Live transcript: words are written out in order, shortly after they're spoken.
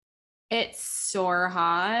It's sore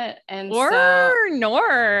hot. And or so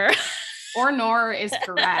nor. or nor is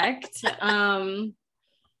correct.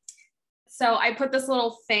 So I put this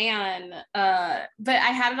little fan, but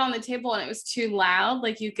I had it on the table and it was too loud.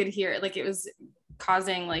 Like you could hear it, like it was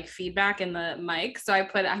causing like feedback in the mic. So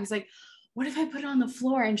I was like, what if I put it on the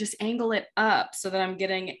floor and just angle it up so that I'm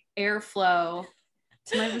getting airflow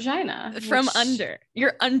to my vagina? From under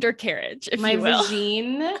your undercarriage, if you will. My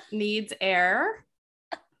vagine needs air.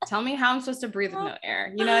 Tell me how I'm supposed to breathe with no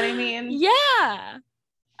air. You know what I mean? Yeah.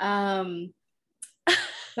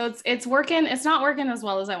 So it's working. It's not working as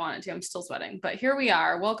well as I want it to. I'm still sweating, but here we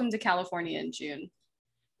are. Welcome to California in June.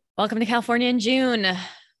 Welcome to California in June.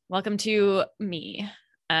 Welcome to me.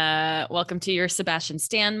 Welcome to your Sebastian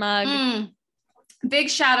Stan mug. Big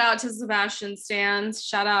shout out to Sebastian Stan.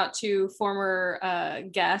 Shout out to former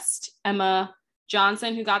guest Emma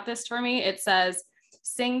Johnson who got this for me. It says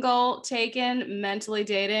single, taken, mentally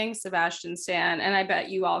dating, Sebastian Stan. And I bet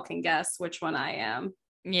you all can guess which one I am.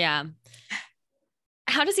 Yeah.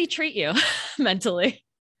 How does he treat you mentally?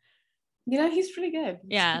 You know, he's pretty good.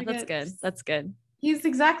 Yeah, that's good. That's good. He's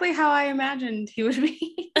exactly how I imagined he would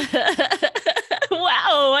be.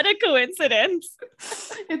 Wow, what a coincidence.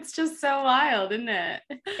 It's just so wild, isn't it?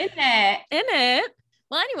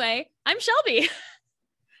 Well, anyway, I'm Shelby.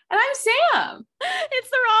 And I'm Sam. It's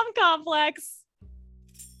the Rom Complex.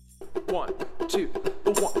 1, 2,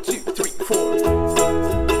 1, 2, 3, 4.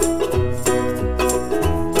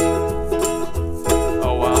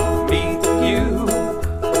 Oh, I'll meet you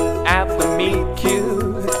at the meet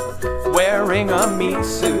cute, wearing a meat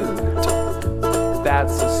suit.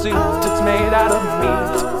 That's a suit that's made out of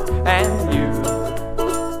meat, and you,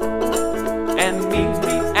 and me,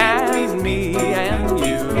 and me, and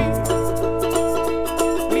you.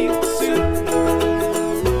 Meat suit.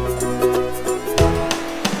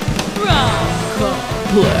 Rom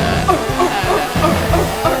Complex.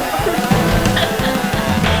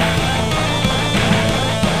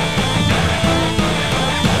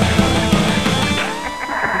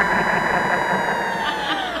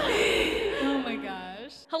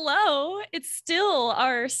 Hello, it's still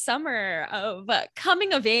our summer of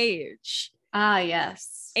coming of age. Ah,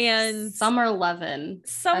 yes. And summer lovin'.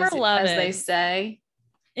 As they say.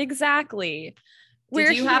 Exactly.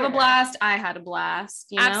 Did you have a blast? I had a blast.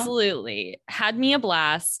 You know? Absolutely. Had me a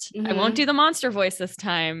blast. I won't do the monster voice this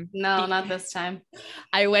time. No, not this time.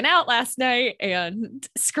 I went out last night and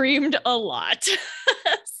screamed a lot.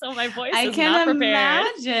 So my voice is not prepared.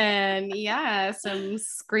 I can imagine. Yeah, some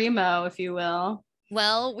screamo, if you will.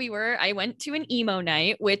 Well, I went to an emo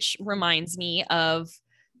night, which reminds me of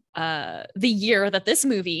the year that this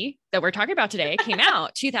movie that we're talking about today came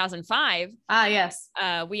out, 2005. Ah, yes.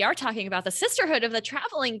 We are talking about the Sisterhood of the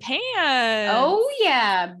Traveling Pants. Oh,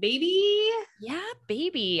 yeah, baby. Yeah,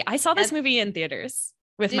 baby. I saw this movie in theaters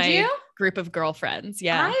with my group of girlfriends.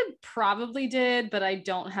 Yeah. I probably did, but I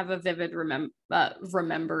don't have a vivid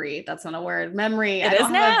remembery. That's not a word. Memory. It is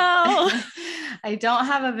now. I don't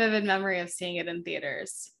have a vivid memory of seeing it in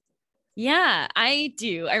theaters. Yeah, I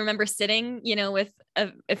do. I remember sitting, with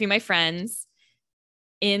a few of my friends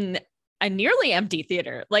in a nearly empty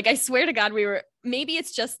theater. Like, I swear to God, maybe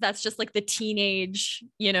that's just like the teenage,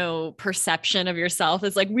 perception of yourself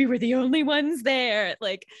is like, we were the only ones there.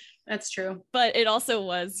 Like, that's true. But it also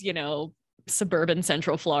was, suburban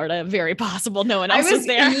Central Florida, very possible no one else was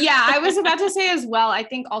there. Yeah, I was about to say as well. I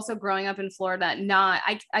think also growing up in Florida,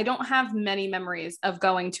 I don't have many memories of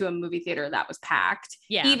going to a movie theater that was packed.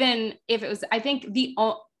 Yeah. Even if it was, I think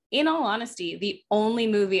in all honesty, the only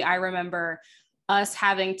movie I remember us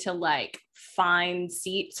having to like find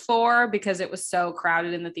seats for because it was so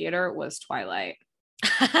crowded in the theater was Twilight.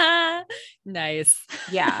 Nice.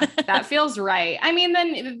 Yeah, that feels right. I mean,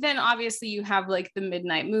 then obviously you have like the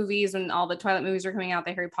midnight movies and all the Twilight movies are coming out,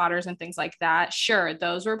 the Harry Potters and things like that. Sure,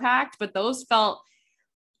 those were packed, but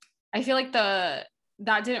I feel like that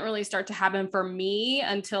didn't really start to happen for me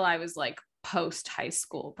until I was like post high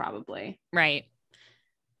school, probably. Right.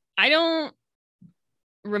 I don't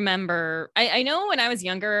remember. I know when I was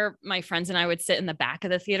younger, my friends and I would sit in the back of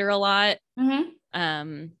the theater a lot.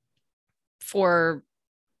 For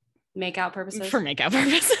makeout purposes.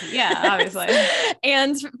 Yeah, obviously.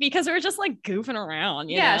 And because we were just like goofing around,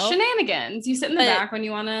 you know? Shenanigans. You sit in the back when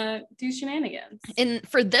you want to do shenanigans. And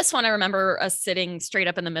for this one, I remember us sitting straight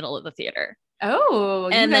up in the middle of the theater. Oh,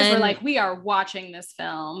 and you guys were like, we are watching this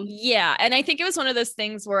film. Yeah. And I think it was one of those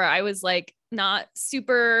things where I was like, not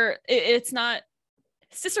super, it's not,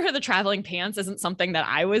 Sisterhood of the Traveling Pants isn't something that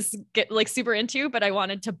I was super into, but I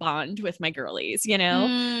wanted to bond with my girlies,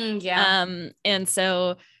 Yeah. And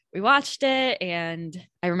so we watched it, and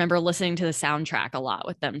I remember listening to the soundtrack a lot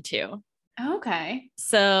with them too. Okay.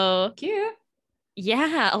 So Cute.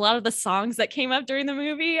 yeah, a lot of the songs that came up during the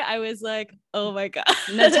movie, I was like, oh my God.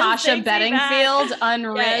 Natasha Takes me Bedingfield, back.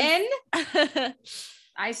 Unwritten. Yes.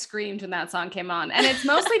 I screamed when that song came on. And it's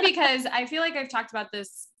mostly because I feel like I've talked about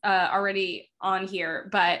this already on here,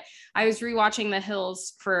 but I was rewatching The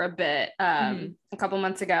Hills for a bit a couple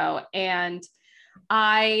months ago, and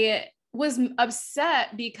I was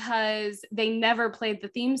upset because they never played the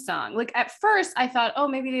theme song. Like at first I thought, oh,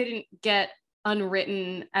 maybe they didn't get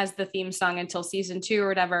Unwritten as the theme song until season 2 or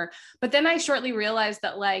whatever. But then I shortly realized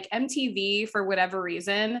that like MTV, for whatever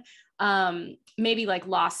reason, maybe like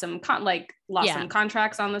lost some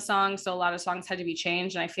contracts on the song. So a lot of songs had to be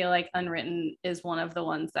changed. And I feel like Unwritten is one of the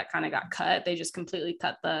ones that kind of got cut. They just completely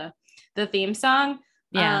cut the theme song.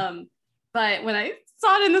 Yeah. But when I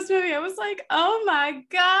saw it in this movie, I was like, oh my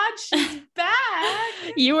God, she's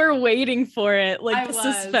back. You were waiting for it. Like the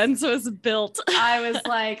suspense was built. I was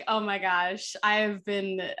like, oh my gosh, I have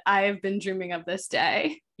been dreaming of this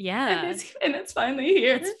day. Yeah. And it's finally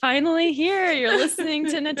here. It's finally here. You're listening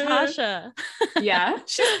to Natasha. Yeah,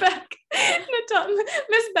 she's back.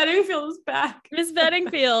 Miss Bedingfield is back. Miss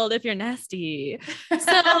Bedingfield, if you're nasty. So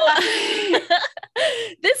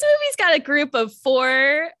this movie's got a group of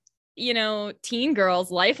 4, teen girls,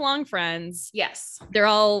 lifelong friends. Yes. They're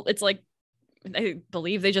all, it's like, I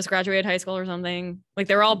believe they just graduated high school or something. Like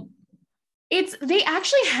they're all. They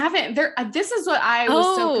actually haven't. This is what I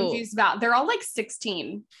was so confused about. They're all like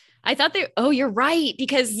 16. I thought you're right.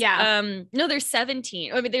 Because no, they're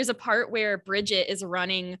 17. I mean, there's a part where Bridget is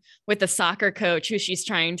running with the soccer coach who she's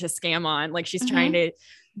trying to scam on. Like she's trying to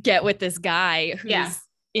get with this guy who's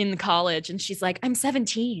in college, and she's like, I'm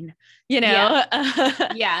 17, Yeah.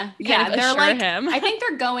 They're like him. I think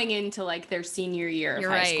they're going into like their senior year of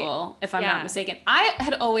high school, if I'm not mistaken. I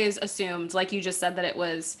had always assumed, like you just said, that it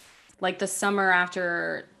was like the summer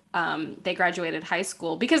after they graduated high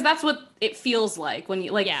school, because that's what it feels like when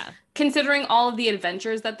you considering all of the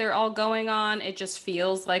adventures that they're all going on. It just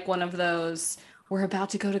feels like one of those we're about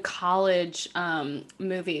to go to college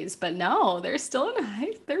movies, but no, they're still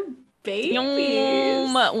in they're babies.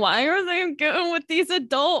 Why are they going with these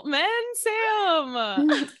adult men,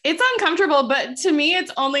 Sam? It's uncomfortable, but to me,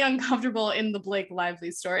 it's only uncomfortable in the Blake Lively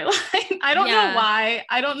storyline. I don't know why.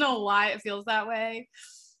 I don't know why it feels that way,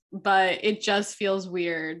 but it just feels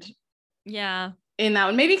weird. Yeah. In that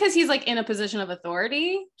one, maybe because he's like in a position of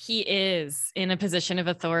authority. He is in a position of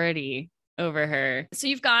authority over her. So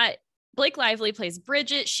you've got Blake Lively plays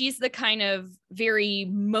Bridget. She's the kind of very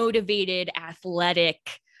motivated,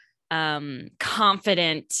 athletic,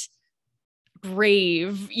 confident,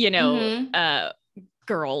 brave,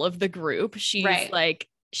 girl of the group. She's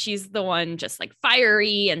she's the one just like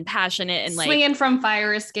fiery and passionate and like swinging from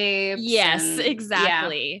fire escapes. Yes,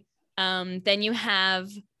 exactly. Yeah. Then you have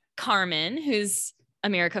Carmen, who's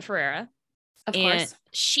America Ferrera. Of course.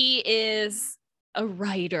 She is a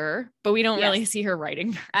writer, but we don't really see her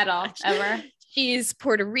writing at all, ever. She's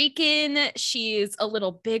Puerto Rican. She's a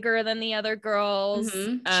little bigger than the other girls.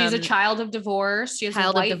 She's a child of divorce. She has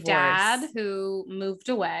a white dad who moved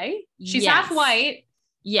away. She's half white.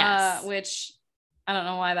 Yes. Which I don't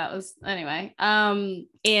know why that was. Anyway.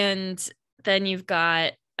 And then you've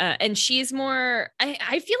got, and she's more,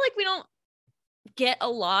 I feel like we don't get a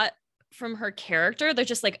lot from her character. They're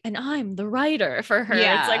just like, and I'm the writer for her.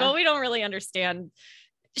 It's like, well, we don't really understand.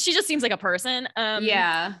 She just seems like a person.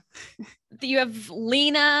 You have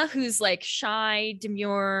Lena, who's like shy,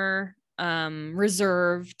 demure,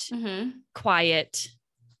 reserved, quiet.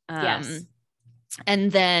 And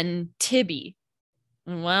then Tibby.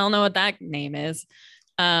 Well, I don't know what that name is.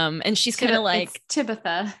 And she's kind of like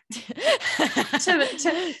Tibitha.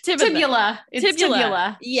 Tibula. It's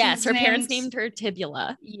Tibula. Yes, her parents named her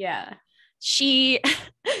Tibula. Yeah. She's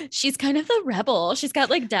kind of the rebel. She's got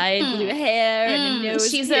like dyed blue hair and a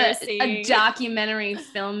nose piercing. A documentary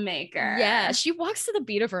filmmaker. Yeah, she walks to the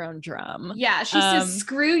beat of her own drum. Yeah, she says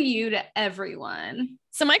screw you to everyone.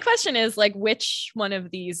 So my question is like, which one of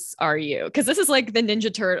these are you? Because this is like the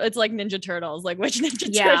Ninja Turtle. It's like Ninja Turtles. Like, which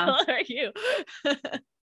Ninja Turtle are you?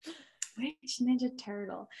 Which Ninja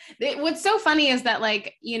Turtle? What's so funny is that,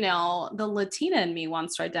 like, the Latina in me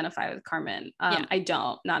wants to identify with Carmen. I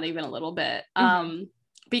don't, not even a little bit.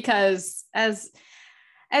 Because as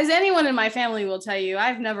anyone in my family will tell you,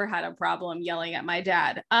 I've never had a problem yelling at my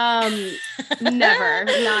dad. Never,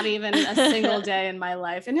 not even a single day in my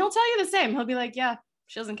life. And he'll tell you the same. He'll be like, yeah,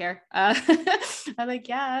 she doesn't care. I'm like,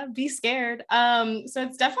 yeah, be scared. So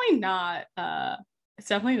it's definitely not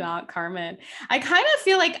Carmen. I kind of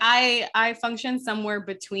feel like I function somewhere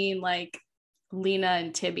between like Lena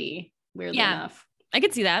and Tibby, weirdly enough. I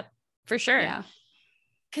could see that for sure. Yeah.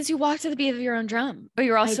 Because you walk to the beat of your own drum, but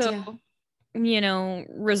you're also,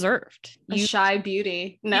 reserved. A shy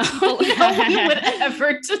beauty. No, people- nobody would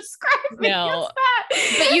ever describe me as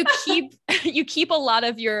that. But you keep a lot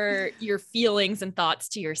of your feelings and thoughts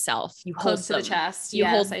to yourself. You Close hold to the chest. You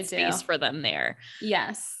hold I space do. for them there.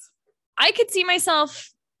 Yes. I could see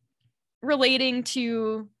myself relating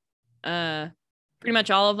to pretty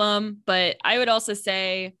much all of them, but I would also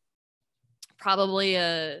say probably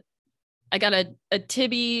I got a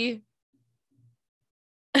Tibby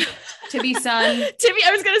son. Tibby,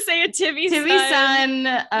 I was gonna say a Tibby son.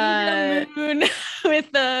 The moon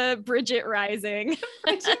with the Bridget Rising.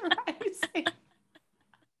 Bridget Rising.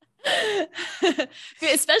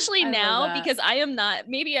 Especially now, because I am not,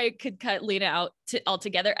 maybe I could cut Lena out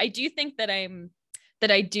altogether. I do think that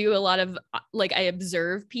I do a lot of like, I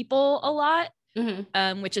observe people a lot,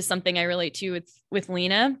 which is something I relate to with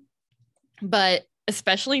Lena. But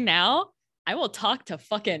especially now, I will talk to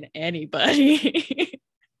fucking anybody.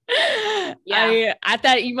 At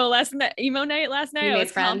that emo night last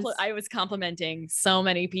night, I was complimenting so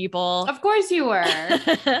many people. Of course you were.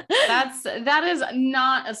 that is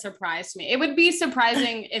not a surprise to me. It would be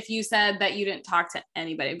surprising if you said that you didn't talk to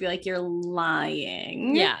anybody. It'd be like, you're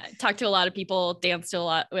lying. Yeah, talked to a lot of people, danced with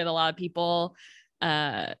a lot of people,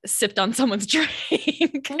 sipped on someone's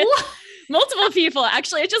drink. Multiple people.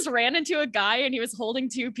 Actually, I just ran into a guy and he was holding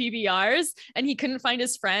 2 PBRs and he couldn't find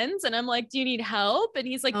his friends. And I'm like, do you need help? And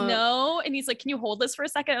he's like, no. And he's like, can you hold this for a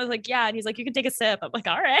second? I was like, yeah. And he's like, you can take a sip. I'm like,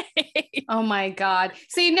 all right. Oh my God.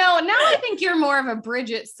 See, no, now I think you're more of a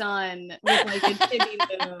Bridget son with like a Tibby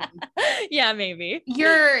moon. Yeah, maybe.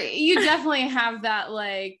 You definitely have that,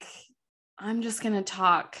 like, I'm just going to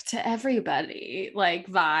talk to everybody like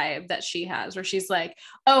vibe that she has, where she's like,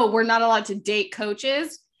 oh, we're not allowed to date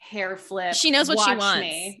coaches. Hair flip. She knows what she wants.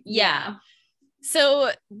 Me. Yeah.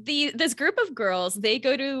 So this group of girls, they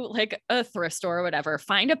go to like a thrift store or whatever,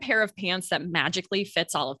 find a pair of pants that magically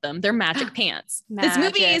fits all of them. They're magic pants. This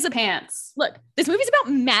movie is pants. Look, this movie's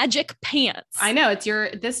about magic pants. I know,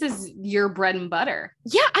 this is your bread and butter.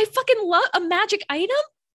 Yeah, I fucking love a magic item.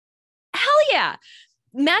 Hell yeah.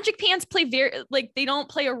 Magic pants play they don't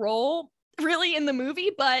play a role really in the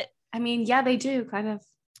movie, but I mean, yeah, they do kind of.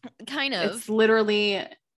 It's literally,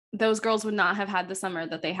 those girls would not have had the summer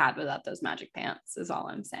that they had without those magic pants, is all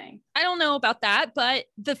I'm saying. I don't know about that, but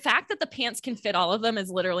the fact that the pants can fit all of them is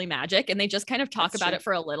literally magic. And they just kind of talk about it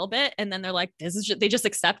for a little bit. And then they're like, they just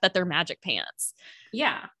accept that they're magic pants.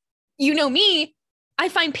 Yeah. You know me, I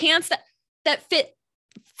find pants that fit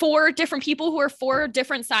 4 different people who are 4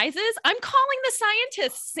 different sizes. I'm calling the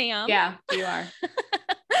scientists, Sam. Yeah, you are.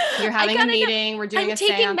 You're having a meeting. We're doing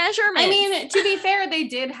taking measurements. I mean, to be fair, they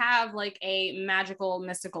did have like a magical,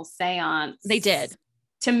 mystical seance. They did.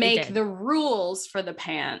 To make the rules for the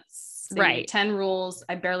pants. They right. made 10 rules.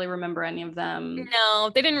 I barely remember any of them. No,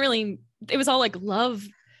 they didn't really. It was all like love.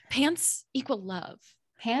 Pants equal love.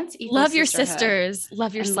 Pants equal love your sisters,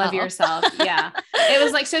 love yourself. Love yourself. Yeah. It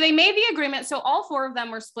was like, so they made the agreement. So all 4 of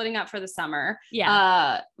them were splitting up for the summer.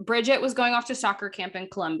 Yeah. Bridget was going off to soccer camp in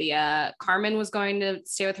Colombia. Carmen was going to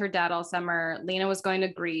stay with her dad all summer. Lena was going to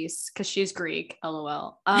Greece because she's Greek.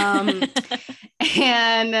 LOL. And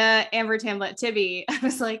Amber Tamblett, Tibby, I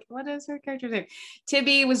was like, what is her character's name?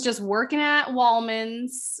 Tibby was just working at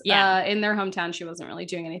Wallman's in their hometown. She wasn't really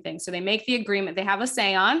doing anything. So they make the agreement. They have a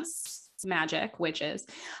seance. Magic witches.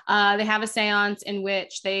 They have a seance in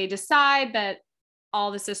which they decide that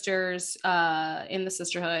all the sisters in the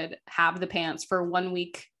sisterhood have the pants for 1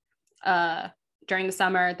 week during the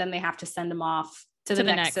summer. Then they have to send them off to the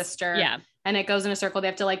next sister. Yeah. And it goes in a circle. They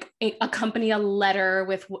have to like accompany a letter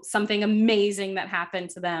with something amazing that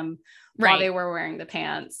happened to them while they were wearing the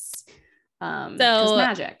pants. So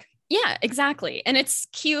magic. Yeah, exactly. And it's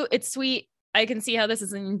cute. It's sweet. I can see how this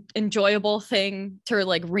is an enjoyable thing to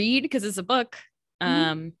like read because it's a book.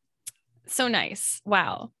 So nice.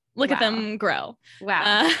 Wow. Look at them grow.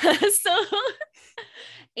 Wow. So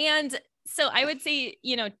I would say,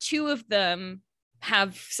 2 of them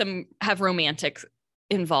have romantic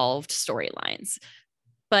involved storylines,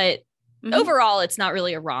 but overall it's not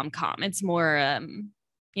really a rom-com. It's more,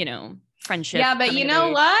 friendship. Yeah, but you know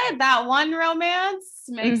what? That one romance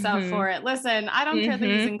makes up for it. Listen, I don't care that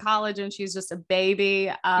he's in college and she's just a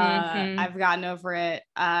baby. I've gotten over it.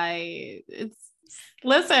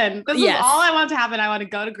 Listen, this is all I want to happen. I want to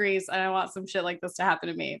go to Greece and I want some shit like this to happen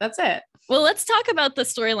to me. That's it. Well, let's talk about the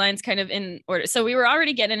storylines kind of in order. So we were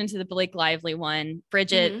already getting into the Blake Lively one.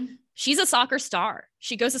 Bridget, she's a soccer star.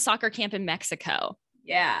 She goes to soccer camp in Mexico.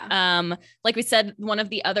 Yeah. Like we said, one of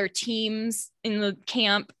the other teams in the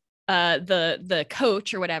camp the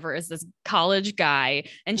coach or whatever is this college guy,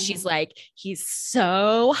 and she's like, he's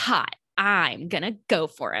so hot, I'm gonna go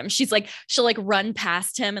for him. She's like, she'll like run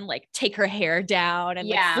past him and like take her hair down and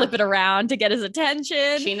like flip it around to get his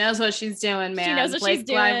attention. She knows what she's doing, man. She knows what she's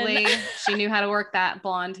doing. Lively. She knew how to work that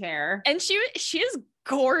blonde hair. And she is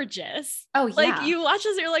gorgeous. Oh, yeah. Like you watch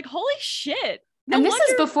this, you're like, holy shit. No and this wonder-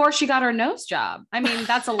 is before she got her nose job. I mean,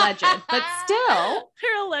 that's alleged, but still.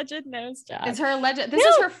 Her alleged nose job. It's her alleged. This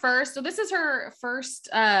is her first. So this is her first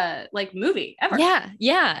like movie ever. Yeah.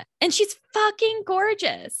 Yeah. And she's fucking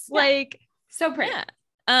gorgeous. Yeah. Like so pretty.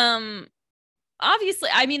 Yeah. Obviously,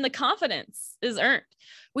 I mean, the confidence is earned.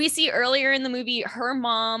 We see earlier in the movie, her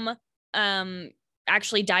mom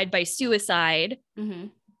actually died by suicide. Mm-hmm.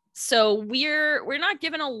 So we're not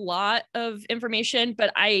given a lot of information,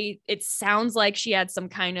 but it sounds like she had some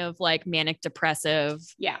kind of like manic depressive,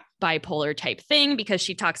 bipolar type thing, because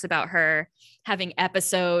she talks about her having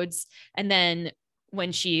episodes. And then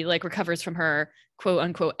when she like recovers from her quote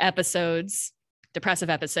unquote depressive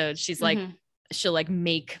episodes, she's like, she'll like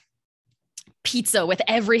make pizza with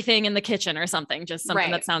everything in the kitchen or something, just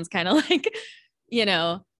something that sounds kind of like, you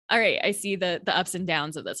know, all right, I see the ups and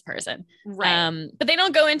downs of this person. Right. But they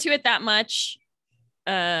don't go into it that much,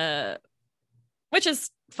 which is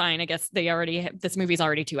fine. I guess this movie's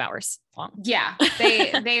already 2 hours long. Yeah.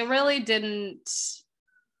 They really didn't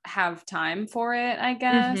have time for it, I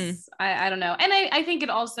guess. I don't know. And I think it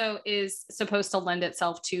also is supposed to lend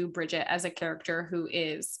itself to Bridget as a character who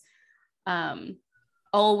is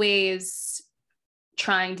always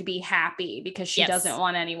trying to be happy because she doesn't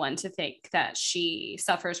want anyone to think that she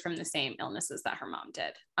suffers from the same illnesses that her mom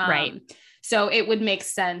did. Right. So it would make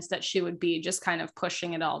sense that she would be just kind of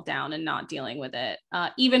pushing it all down and not dealing with it,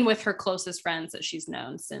 even with her closest friends that she's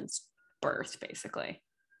known since birth, basically.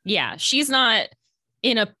 Yeah. She's not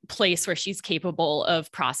in a place where she's capable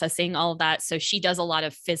of processing all of that. So she does a lot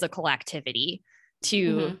of physical activity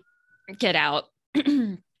to get out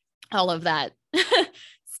all of that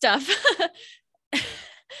stuff.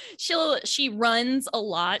 She runs a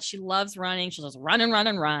lot. She loves running. She'll just run and run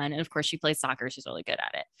and run. And of course she plays soccer. She's really good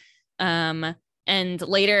at it. And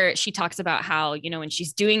later she talks about how, you know, when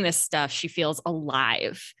she's doing this stuff, she feels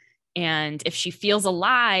alive. And if she feels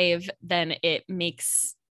alive, then it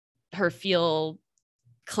makes her feel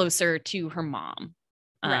closer to her mom,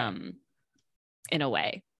 in a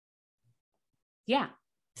way. Yeah.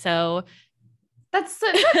 So that's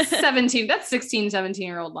 17, that's 16,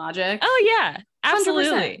 17-year-old logic. Oh yeah,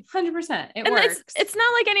 absolutely. 100%. It works. It's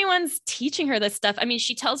not like anyone's teaching her this stuff. I mean,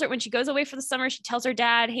 she tells her when she goes away for the summer, she tells her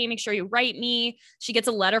dad, hey, make sure you write me. She gets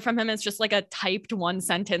a letter from him. It's just like a typed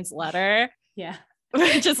 1-sentence letter. Yeah.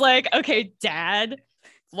 Just like, okay, dad.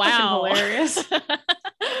 Wow. Hilarious.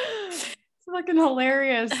 Fucking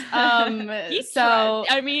hilarious. So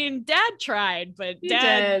I mean, dad tried, but he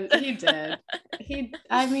did.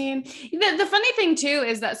 I mean, the funny thing too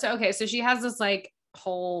is that so she has this like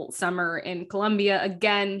whole summer in Colombia.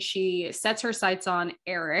 Again, she sets her sights on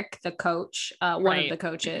Eric, the coach, one of the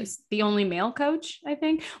coaches, the only male coach, I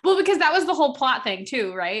think. Well, because that was the whole plot thing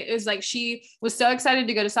too, right? It was like she was so excited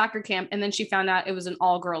to go to soccer camp, and then she found out it was an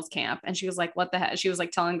all-girls camp, and she was like, what the heck? She was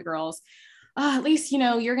like telling the girls, at least, you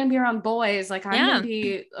know, you're going to be around boys. Like I'm going to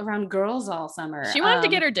be around girls all summer. She wanted to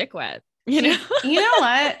get her dick wet. You know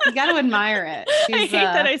what? You got to admire it. I hate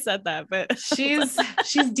that I said that, but she's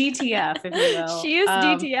DTF, if you will. She is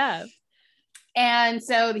DTF. And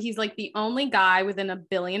so he's like the only guy within 1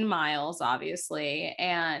 billion miles, obviously.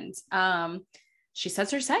 And she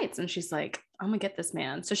sets her sights and she's like, I'm going to get this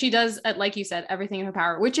man. So she does, like you said, everything in her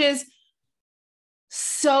power, which is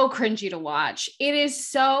so cringy to watch. It is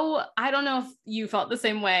so, I don't know if you felt the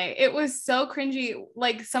same way. It was so cringy.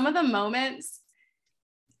 Like some of the moments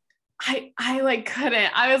I like couldn't.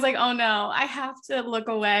 I was like, oh no, I have to look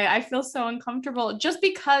away. I feel so uncomfortable just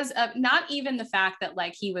because of not even the fact that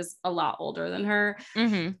like he was a lot older than her.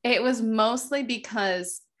 It was mostly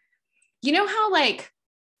because you know how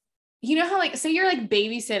say you're like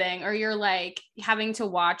babysitting or you're like having to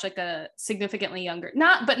watch like a significantly younger,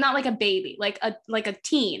 not like a baby, like a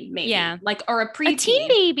teen maybe, like, or a preteen,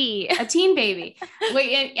 a teen baby.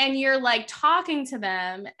 Wait, and you're like talking to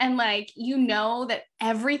them and like, you know, that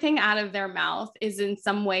everything out of their mouth is in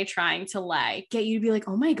some way trying to like get you to be like,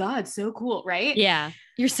 oh my God, so cool. Right. Yeah.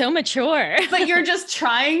 You're so mature, but you're just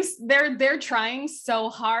trying, they're trying so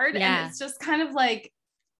hard. And it's just kind of like,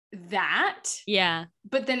 that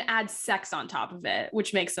but then add sex on top of it,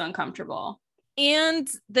 which makes it uncomfortable. And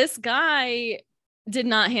this guy did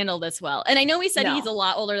not handle this well. And I know we said he's a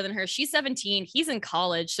lot older than her. She's 17, he's in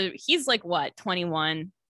college, so he's like what,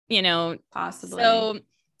 21, you know, possibly. So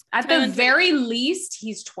At the very least,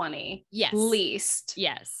 he's 20. Yes. Least.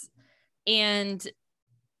 Yes. And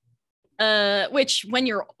which when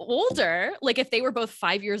you're older, like if they were both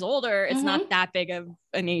 5 years older, it's not that big of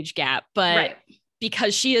an age gap, but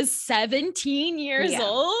because she is 17 years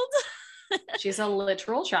old, she's a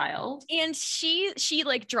literal child. And she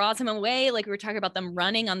like draws him away. Like we were talking about them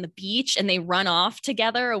running on the beach and they run off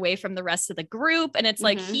together away from the rest of the group. And it's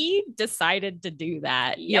like, he decided to do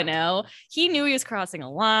that, you know, he knew he was crossing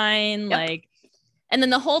a line, like, and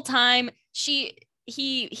then the whole time he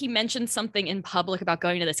mentioned something in public about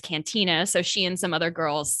going to this cantina. So she and some other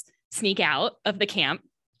girls sneak out of the camp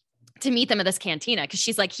to meet them at this cantina. Cause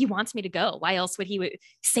she's like, he wants me to go. Why else would he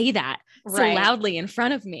say that so loudly in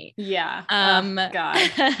front of me? Yeah.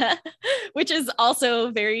 God. Which is also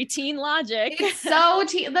very teen logic. It's so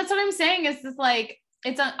that's what I'm saying is this, like,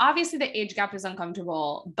 it's obviously the age gap is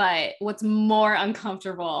uncomfortable, but what's more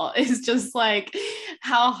uncomfortable is just like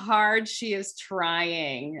how hard she is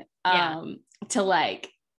trying to like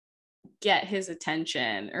get his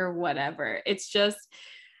attention or whatever. It's just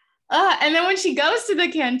and then when she goes to the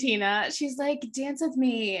cantina, she's like, dance with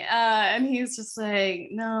me, and he's just like,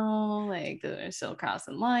 no, like they're still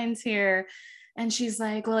crossing lines here. And she's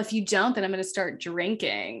like, well, if you don't, then I'm gonna start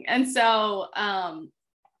drinking. And so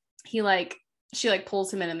she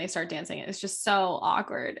pulls him in and they start dancing. It's just so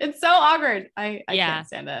awkward. It's so awkward. I can't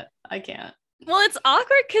stand it. I can't. Well, it's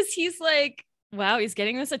awkward because he's like, wow, he's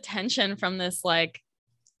getting this attention from this, like,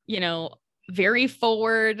 you know, very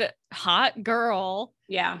forward, hot girl.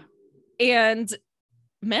 Yeah. And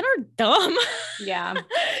men are dumb. Yeah.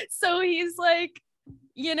 So he's like,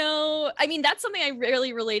 you know, I mean, that's something I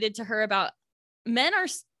really related to her about. Men are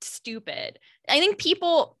stupid. I think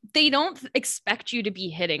people, they don't expect you to be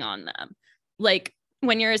hitting on them, like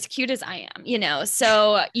when you're as cute as I am, you know?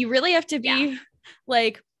 So you really have to be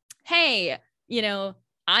like, hey, you know,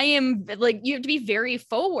 I am, like, you have to be very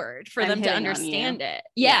forward for them to understand it.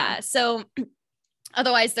 Yeah. So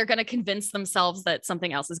otherwise they're going to convince themselves that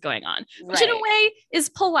something else is going on, which in a way is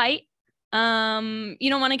polite. You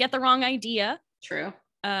don't want to get the wrong idea. True.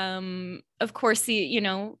 Of course, the, you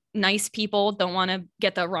know, nice people don't want to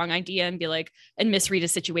get the wrong idea and be like, and misread a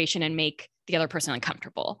situation and make the other person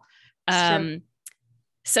uncomfortable.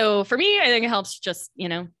 So for me, I think it helps just, you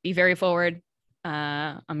know, be very forward.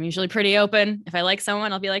 I'm usually pretty open. If I like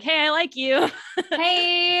someone, I'll be like, hey, I like you.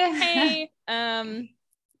 Hey.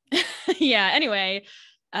 Yeah. Anyway,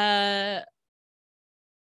 so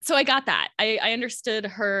I got that. I understood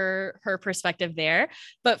her perspective there,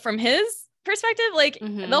 but from his perspective, like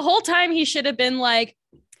the whole time he should have been like,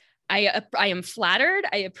 I am flattered.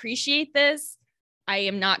 I appreciate this. I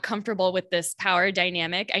am not comfortable with this power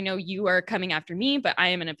dynamic. I know you are coming after me, but I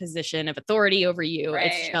am in a position of authority over you.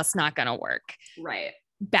 Right. It's just not going to work. Right.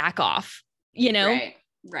 Back off, you know?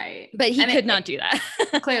 Right. But he could not do that.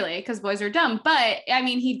 Clearly, because boys are dumb. But I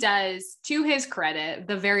mean, he does, to his credit,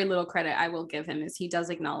 the very little credit I will give him is he does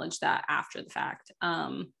acknowledge that after the fact.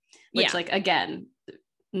 Which like, again,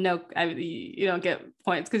 no, you don't get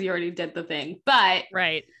points because you already did the thing. But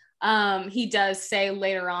he does say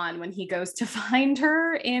later on when he goes to find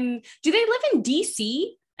her do they live in DC?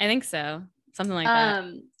 I think so. Something like that.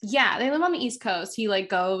 Yeah, they live on the East Coast. He like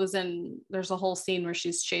goes and there's a whole scene where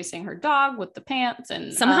she's chasing her dog with the pants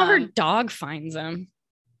and somehow her dog finds him.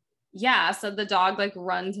 Yeah, so the dog like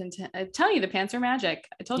runs into, I tell you, the pants are magic.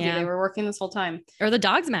 I told you they were working this whole time. Or the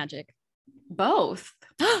dog's magic. Both.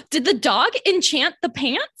 Did the dog enchant the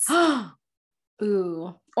pants?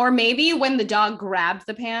 Ooh. Or maybe when the dog grabbed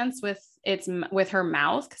the pants with her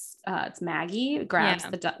mouth, it's Maggie grabs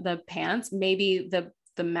the pants, maybe the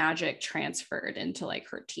magic transferred into like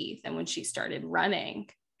her teeth, and when she started running,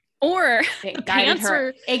 or it guided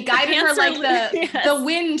her like the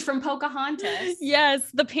wind from Pocahontas. Yes,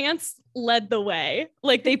 the pants led the way,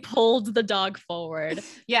 like they pulled the dog forward.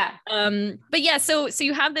 Yeah. But yeah, so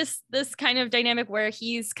you have this kind of dynamic where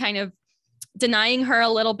he's kind of denying her a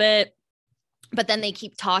little bit, but then they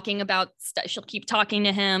keep talking about stuff. She'll keep talking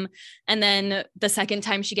to him, and then the second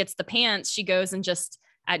time she gets the pants, she goes and just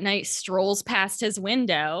at night strolls past his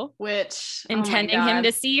window, which intending him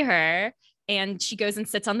to see her. And she goes and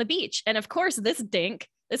sits on the beach. And of course, this dink,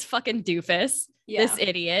 this fucking doofus, this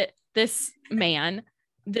idiot, this man,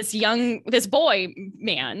 this boy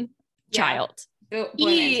man, child.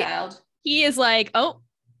 He is like, oh,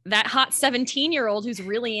 that hot 17-year-old who's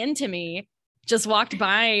really into me just walked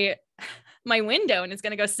by my window and is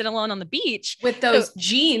going to go sit alone on the beach with those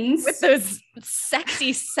jeans, with those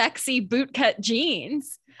sexy bootcut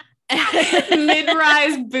jeans.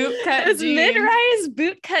 Mid-rise bootcut jeans. Mid-rise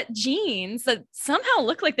bootcut jeans that somehow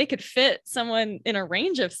look like they could fit someone in a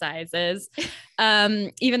range of sizes,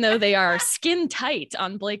 even though they are skin tight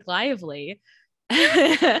on Blake Lively.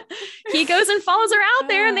 He goes and follows her out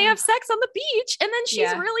there and they have sex on the beach, and then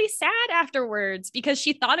she's really sad afterwards because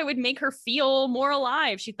she thought it would make her feel more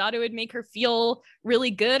alive. She thought it would make her feel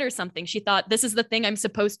really good or something. She thought, this is the thing I'm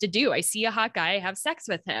supposed to do. I see a hot guy, I have sex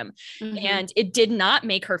with him. And it did not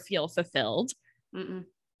make her feel fulfilled.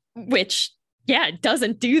 Which, it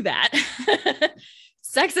doesn't do that.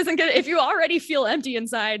 Sex isn't gonna, if you already feel empty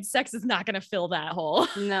inside, sex is not gonna fill that hole.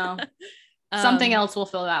 No. Something else will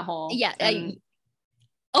fill that hole. Yeah.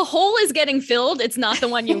 A hole is getting filled. It's not the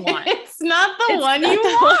one you want. It's not the one you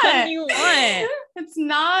want. It's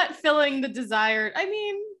not filling the desired. I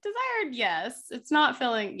mean, desired, yes. It's not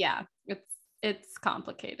filling. Yeah. It's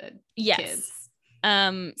complicated. Yes. Kids.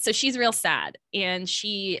 So she's real sad, and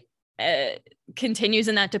she continues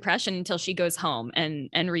in that depression until she goes home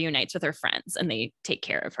and reunites with her friends, and they take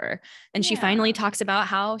care of her. And she finally talks about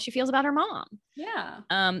how she feels about her mom. Yeah.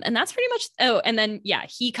 And that's pretty much, and then,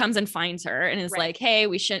 he comes and finds her and is like, hey,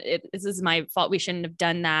 this is my fault. We shouldn't have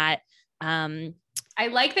done that. I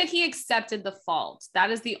like that he accepted the fault. That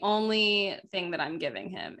is the only thing that I'm giving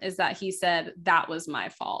him, is that he said, that was my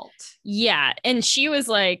fault. Yeah. And she was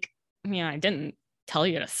like, I didn't tell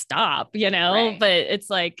you to stop, but it's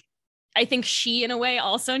like, I think she, in a way,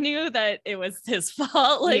 also knew that it was his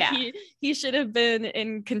fault. Like he should have been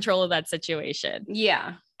in control of that situation.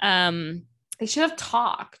 Yeah. They should have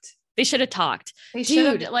talked. They should have talked. They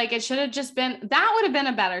should have, it should have just been, that would have been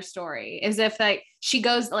a better story, is if she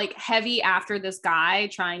goes heavy after this guy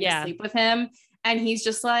trying to sleep with him. And he's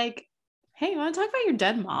just like, hey, you want to talk about your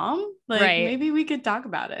dead mom? Maybe we could talk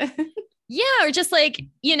about it. Yeah. Or just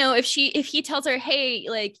if he tells her,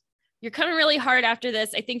 hey, you're coming really hard after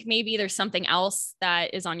this, I think maybe there's something else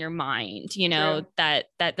that is on your mind, that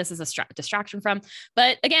this is a distraction from.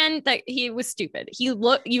 But again, that he was stupid. You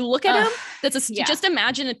look at him. Just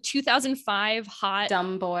imagine a 2005 hot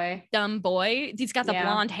dumb boy. He's got the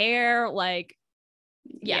blonde hair. Not.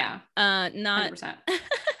 100%.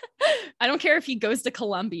 I don't care if he goes to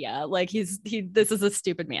Columbia. This is a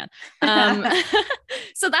stupid man.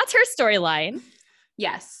 So that's her storyline.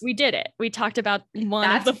 Yes. We did it. We talked about one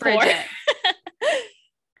of the four.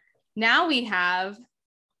 Now we have,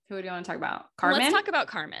 who do you want to talk about? Carmen? Let's talk about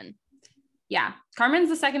Carmen. Yeah. Carmen's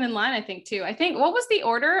the second in line, I think, too. I think, what was the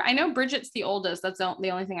order? I know Bridget's the oldest. That's the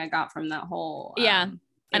only thing I got from that whole. I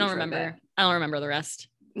don't remember. I don't remember the rest.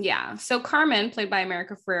 Yeah. So Carmen, played by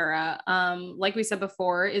America Ferrera, like we said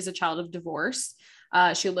before, is a child of divorce.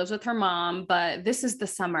 She lives with her mom, but this is the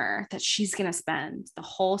summer that she's going to spend the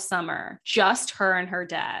whole summer, just her and her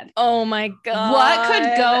dad. Oh my God. What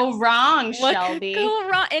could go wrong, Shelby? What could go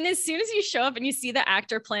wrong? And as soon as you show up and you see the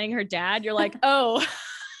actor playing her dad, you're like, oh,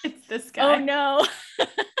 it's this guy. Oh no.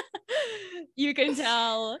 You can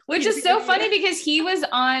tell. Which is so funny because he was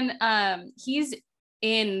on, he's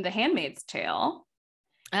in The Handmaid's Tale.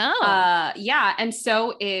 Oh. Yeah. And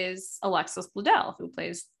so is Alexis Bledel, who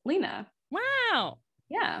plays Lena. Wow.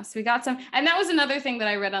 Yeah. So we got some, and that was another thing that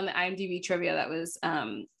I read on the IMDb trivia that was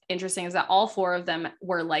interesting, is that all four of them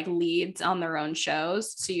were leads on their own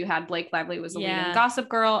shows. So you had Blake Lively was a lead in Gossip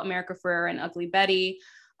Girl, America Ferrera in Ugly Betty,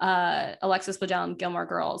 Alexis Bledel in Gilmore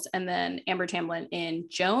Girls, and then Amber Tamblyn in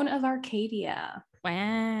Joan of Arcadia.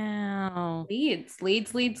 Wow. Leads. Good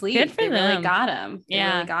for they them. Really got him.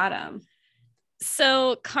 Yeah. Really got him.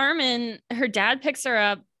 So Carmen, her dad picks her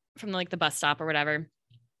up from the bus stop or whatever.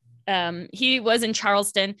 He was in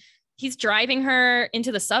Charleston. He's driving her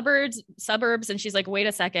into the suburbs. And she's like, wait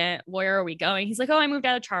a second, where are we going? He's like, oh, I moved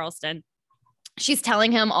out of Charleston. She's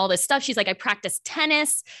telling him all this stuff. She's like, I practiced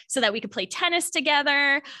tennis so that we could play tennis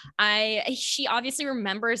together. She obviously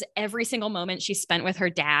remembers every single moment she spent with her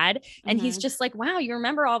dad. And he's just like, wow, you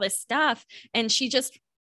remember all this stuff. And she just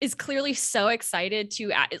is clearly so excited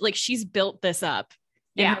to, she's built this up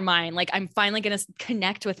in her mind. I'm finally going to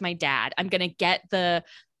connect with my dad. I'm going to get the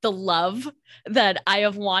love that I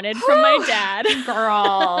have wanted from my dad.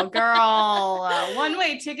 girl,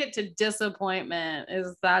 one-way ticket to disappointment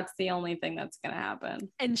that's the only thing that's going to happen.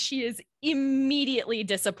 And she is immediately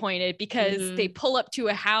disappointed because they pull up to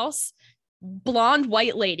a house. Blonde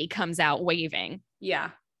white lady comes out waving. Yeah.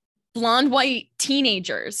 Blonde white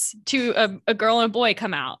teenagers to a girl and a boy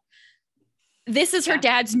come out. This is her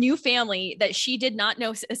dad's new family that she did not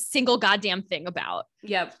know a single goddamn thing about.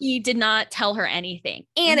 Yep. He did not tell her anything.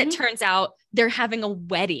 And it turns out they're having a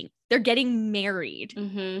wedding. They're getting married.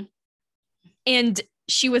 And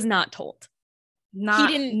she was not told.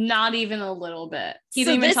 Not even a little bit. He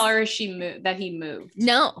didn't even tell her that he moved.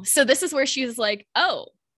 No. So this is where she was like, oh,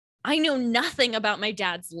 I know nothing about my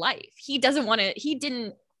dad's life. He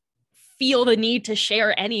didn't feel the need to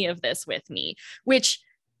share any of this with me, which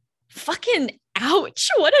fucking ouch.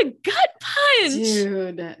 What a gut punch.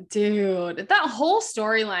 Dude. That whole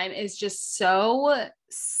storyline is just so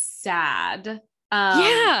sad.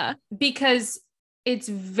 Yeah. Because it's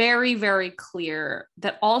very, very clear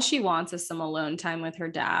that all she wants is some alone time with her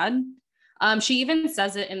dad. She even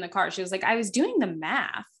says it in the car. She was like, I was doing the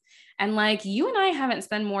math. And like, you and I haven't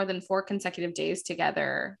spent more than 4 consecutive days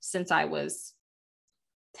together since I was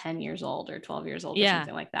 10 years old or 12 years old or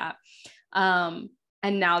something like that.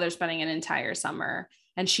 And now they're spending an entire summer.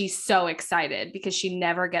 And she's so excited because she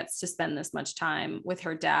never gets to spend this much time with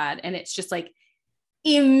her dad. And it's just like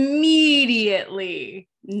immediately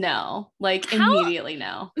no. My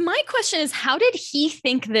question is, how did he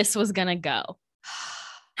think this was going to go?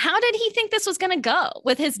 How did he think this was going to go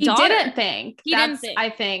with his daughter? He didn't think. I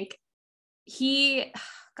think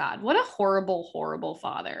God, what a horrible, horrible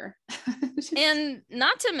father. And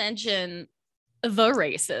not to mention the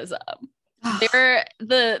racism. They're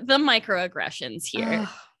the microaggressions here.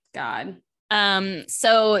 God.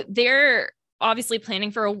 So they're obviously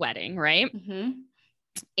planning for a wedding, right? Mm-hmm.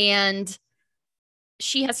 And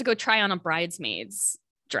she has to go try on a bridesmaid's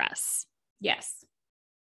dress. Yes.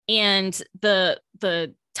 And the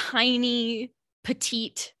tiny,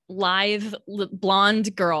 petite, live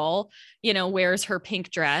blonde girl, wears her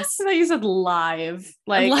pink dress. I thought you said live,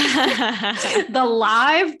 like the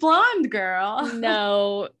live blonde girl.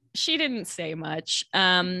 No, she didn't say much.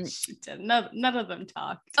 She did. None of them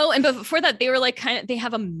talked. Oh, and before that, they were like they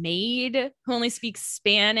have a maid who only speaks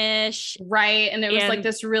Spanish. Right. And it was like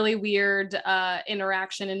this really weird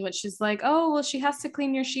interaction in which she's like, oh, well, she has to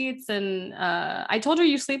clean your sheets. And I told her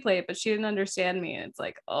you sleep late, but she didn't understand me. And it's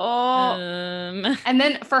like, oh. And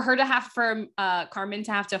then for Carmen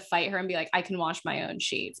to have to fight her and be like, I can wash my own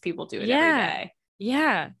sheets. People do it every day.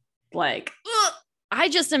 Yeah. Like, I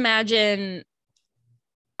just imagine.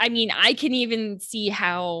 I mean, I can even see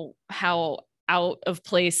how out of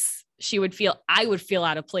place she would feel. I would feel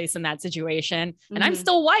out of place in that situation, and I'm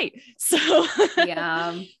still white. So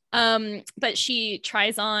yeah. But she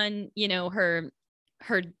tries on,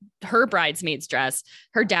 her bridesmaid's dress.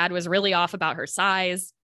 Her dad was really off about her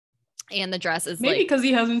size, and the dress is maybe because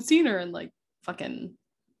he hasn't seen her in like fucking.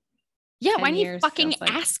 Yeah, why don't you fucking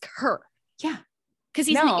ask her? Yeah. Because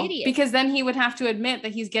he's an idiot. Because then he would have to admit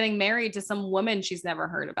that he's getting married to some woman she's never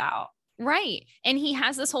heard about. Right. And he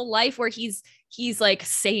has this whole life where he's like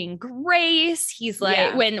saying grace. He's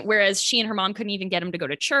like, whereas she and her mom couldn't even get him to go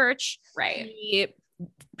to church. Right. He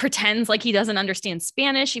pretends like he doesn't understand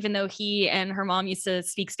Spanish, even though he and her mom used to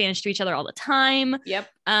speak Spanish to each other all the time. Yep.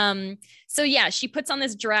 So yeah, she puts on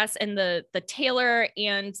this dress, and the tailor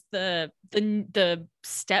and the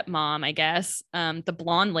stepmom, I guess, the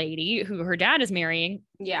blonde lady who her dad is marrying.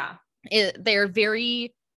 Yeah. They're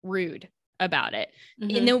very rude about it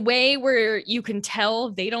in a way where you can tell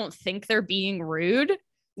they don't think they're being rude.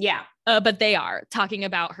 Yeah. But they are talking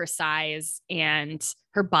about her size and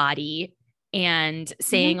her body and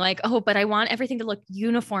saying like, oh, but I want everything to look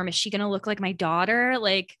uniform. Is she going to look like my daughter?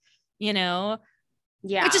 Like, yeah,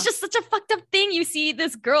 which is just such a fucked up thing. You see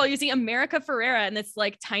this girl, you see America Ferrera and this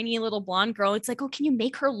like tiny little blonde girl. It's like, oh, can you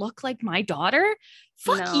make her look like my daughter?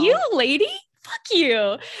 Fuck you, lady. Fuck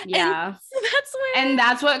you. Yeah. And so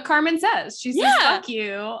that's what Carmen says. She says, fuck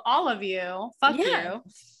you, all of you. Fuck you.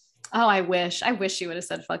 Oh, I wish she would have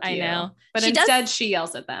said fuck you. I know. But instead she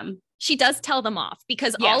yells at them. She does tell them off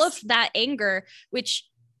because all of that anger, which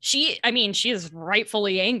she is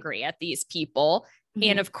rightfully angry at these people.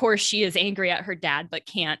 And of course she is angry at her dad, but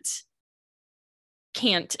can't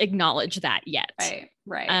acknowledge that yet.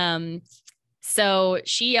 Right. So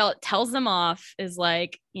she tells them off, is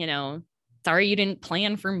like, sorry, you didn't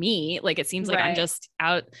plan for me. Like, it seems like I'm just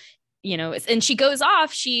out, and she goes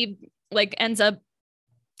off. She like ends up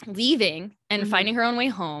leaving and finding her own way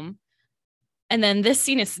home. And then this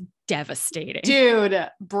scene is devastating. Dude,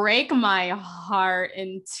 break my heart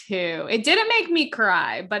in two. It didn't make me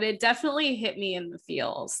cry, but it definitely hit me in the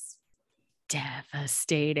feels.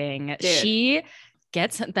 Devastating. Dude. She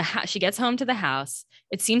gets home to the house.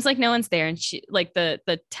 It seems like no one's there. And she, like the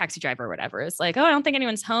taxi driver or whatever, is like, oh, I don't think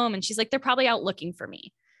anyone's home. And she's like, they're probably out looking for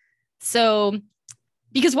me. So,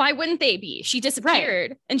 because why wouldn't they be? She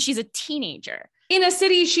disappeared and she's a teenager. In a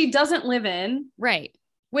city she doesn't live in. Right.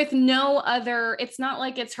 With no other, it's not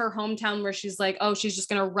like it's her hometown where she's like, oh, she's just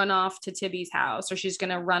going to run off to Tibby's house or she's going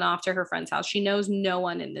to run off to her friend's house. She knows no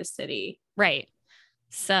one in this city. Right.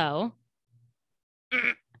 So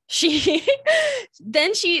she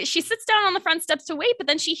then she sits down on the front steps to wait, but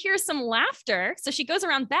then she hears some laughter. So she goes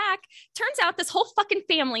around back. Turns out this whole fucking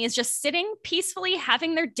family is just sitting peacefully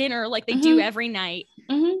having their dinner like they do every night.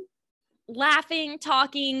 Laughing,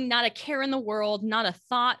 talking, not a care in the world, not a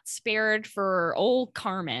thought spared for old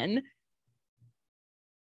Carmen.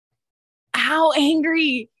 How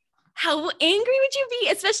angry would you be,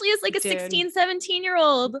 especially as like a 16,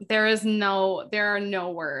 17-year-old? There are no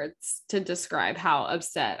words to describe how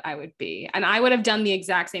upset I would be. And I would have done the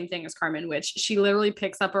exact same thing as Carmen, which she literally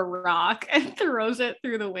picks up a rock and throws it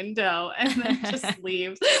through the window and then just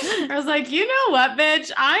leaves. I was like, you know what,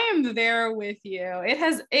 bitch? I am there with you.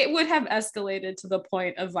 It would have escalated to the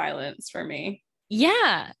point of violence for me.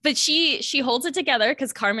 Yeah, but she holds it together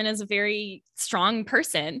because Carmen is a very strong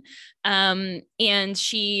person. And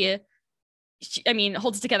she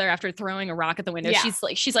holds it together after throwing a rock at the window. Yeah.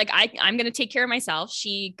 She's like, I'm going to take care of myself.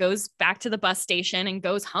 She goes back to the bus station and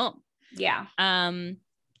goes home. Yeah. And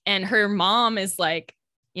her mom is like,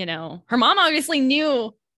 her mom obviously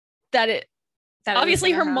knew that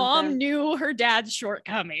obviously her mom knew her dad's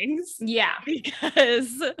shortcomings. Yeah.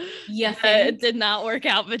 Because it did not work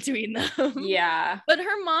out between them. Yeah. But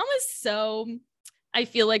her mom is so, I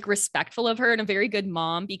feel like, respectful of her and a very good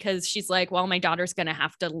mom, because she's like, well, my daughter's going to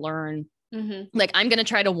have to learn. Like, I'm going to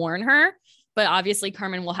try to warn her, but obviously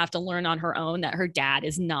Carmen will have to learn on her own that her dad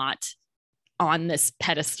is not on this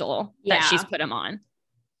pedestal that she's put him on.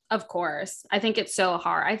 Of course. I think it's so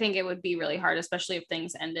hard. I think it would be really hard, especially if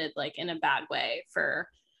things ended like in a bad way for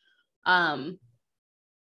me,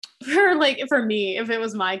 if it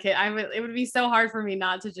was my kid, it would be so hard for me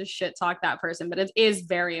not to just shit talk that person. But it is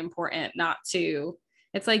very important not to.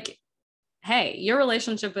 It's like, hey, your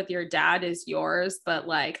relationship with your dad is yours, but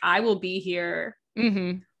like, I will be here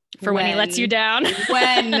for when he lets you down,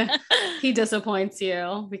 when he disappoints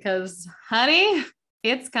you, because honey,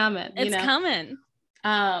 it's coming. It's coming.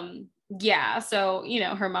 Yeah. So,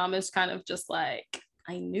 her mom is kind of just like,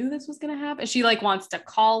 I knew this was going to happen. She like wants to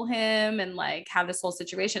call him and like have this whole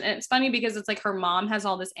situation. And it's funny because it's like her mom has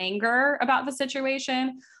all this anger about the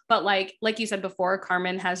situation, but like you said before,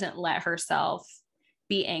 Carmen hasn't let herself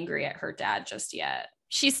be angry at her dad just yet.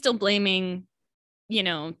 She's still blaming,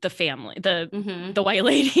 the family, the white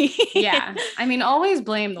lady. Yeah. I mean, always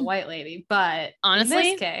blame the white lady, but honestly, in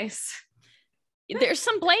this case, there's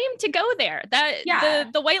some blame to go there.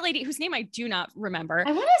 The white lady, whose name I do not remember.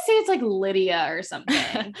 I want to say it's like Lydia or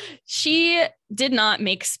something. She did not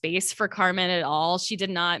make space for Carmen at all. She did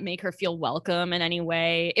not make her feel welcome in any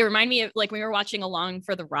way. It reminded me of like when we were watching Along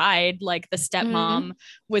for the Ride, like the stepmom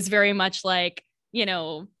was very much like,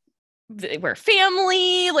 we're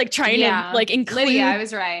family, like trying to like include Lydia. I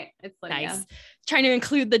was right. It's Lydia. Nice. Trying to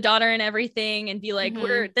include the daughter and everything and be like,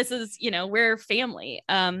 we're family.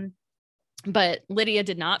 But Lydia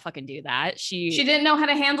did not fucking do that. She didn't know how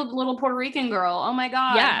to handle the little Puerto Rican girl. Oh my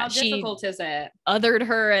God. Yeah, how difficult is it? Othered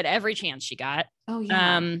her at every chance she got. Oh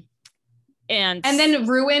yeah. And then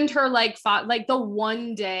ruined her like the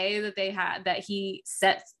one day that they had that he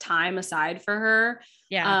set time aside for her.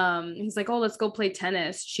 Yeah. He's like, oh, let's go play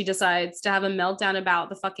tennis. She decides to have a meltdown about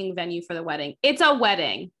the fucking venue for the wedding. It's a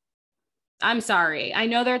wedding. I'm sorry. I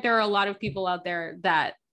know that there are a lot of people out there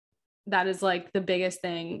that is like the biggest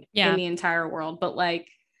thing in the entire world, but like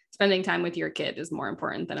spending time with your kid is more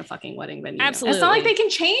important than a fucking wedding venue. Absolutely. It's not like they can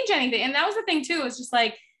change anything. And that was the thing too. It's just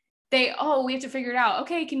like we have to figure it out.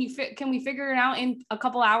 Okay. Can we figure it out in a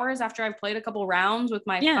couple hours after I've played a couple rounds with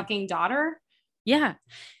my fucking daughter? Yeah.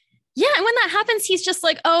 Yeah. And when that happens, he's just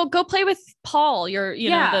like, oh, go play with Paul. You're,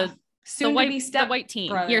 the white teen.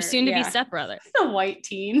 Brother. Your soon to be stepbrother. The white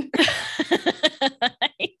teen.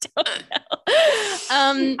 I don't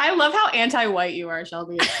know. I love how anti-white you are,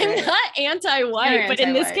 Shelby. I'm not anti-white, but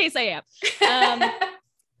in this case I am.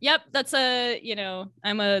 Yep. That's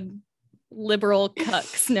I'm a liberal cuck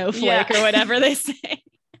snowflake or whatever they say.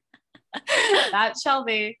 That's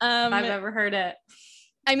Shelby. I've ever heard it.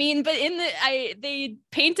 I mean, but they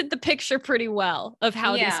painted the picture pretty well of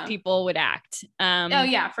how these people would act. Oh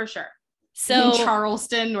yeah, for sure. So in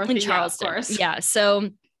Charleston, of course. Yeah. So,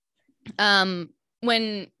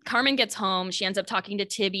 when Carmen gets home, she ends up talking to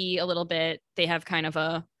Tibby a little bit. They have kind of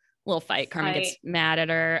a little fight. Carmen gets mad at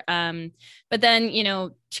her. But then,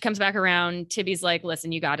 she comes back around. Tibby's like,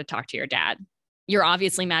 listen, you got to talk to your dad. You're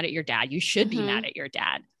obviously mad at your dad. You should be mad at your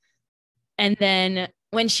dad. And then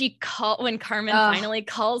when Carmen finally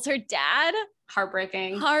calls her dad,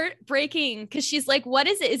 heartbreaking, because she's like, what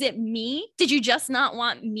is it? Is it me? Did you just not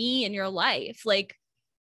want me in your life? Like,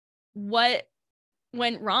 what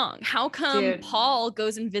went wrong? How come Paul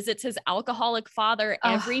goes and visits his alcoholic father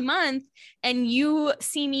every month and you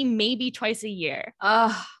see me maybe twice a year?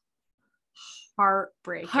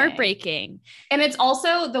 Heartbreaking. And it's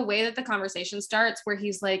also the way that the conversation starts where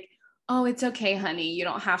he's like, oh, it's okay, honey. You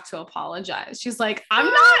don't have to apologize. She's like, I'm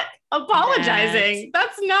not apologizing.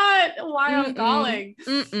 That's not why I'm calling.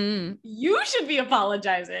 You should be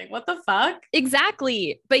apologizing. What the fuck?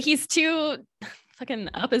 Exactly. But he's too fucking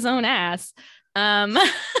up his own ass.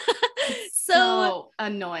 So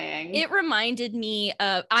annoying. It reminded me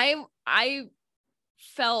of, I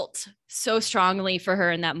felt so strongly for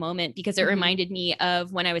her in that moment because it reminded me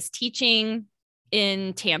of when I was teaching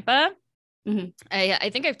in Tampa. I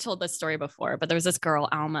think I've told this story before, but there was this girl,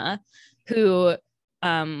 Alma, who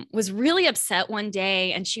was really upset one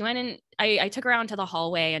day, and she went in. I took her out into the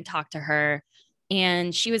hallway and talked to her,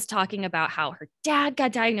 and she was talking about how her dad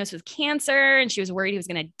got diagnosed with cancer, and she was worried he was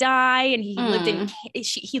going to die. And he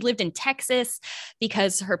lived in Texas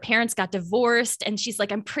because her parents got divorced, and she's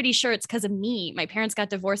like, I'm pretty sure it's because of me. My parents got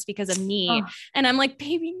divorced because of me, and I'm like,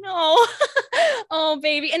 baby, no, oh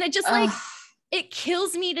baby, and it just like. It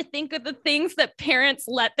kills me to think of the things that parents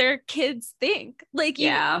let their kids think. Like,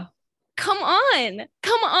 come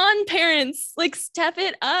on, parents, like step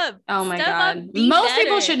it up. Oh my God. Most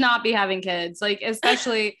people should not be having kids. Like,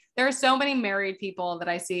 especially there are so many married people that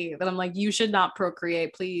I see that I'm like, you should not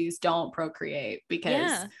procreate. Please don't procreate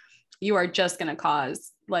because you are just going to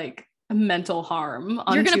cause like mental harm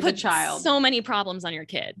onto the child. So many problems on your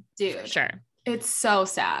kid. Dude. For sure. It's so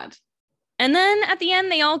sad. And then at the end,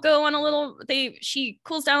 they all go on she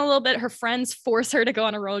cools down a little bit. Her friends force her to go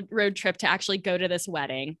on a road trip to actually go to this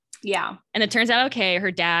wedding. Yeah. And it turns out, okay, her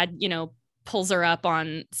dad, pulls her up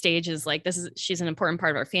on stage, is like, she's an important part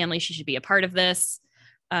of our family. She should be a part of this.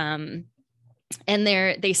 And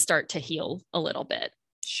they start to heal a little bit.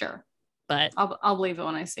 Sure. But I'll believe it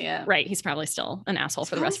when I see it. Right. He's probably still an asshole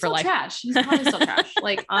for the rest of her life. Trash. He's probably still trash.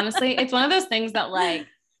 Like, honestly, it's one of those things that like,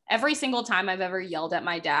 every single time I've ever yelled at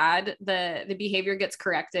my dad, the behavior gets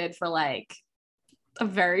corrected for like a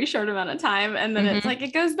very short amount of time. And then it's like,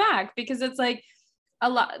 it goes back because it's like a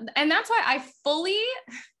lot. And that's why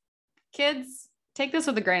kids take this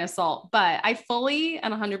with a grain of salt, but I fully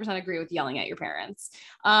and 100% agree with yelling at your parents.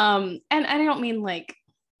 And I don't mean like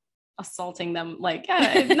assaulting them, like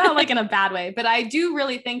not like in a bad way, but I do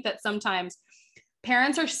really think that sometimes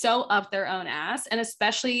parents are so up their own ass, and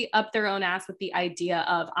especially up their own ass with the idea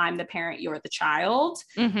of I'm the parent, you're the child,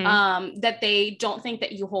 that they don't think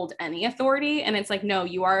that you hold any authority. And it's like, no,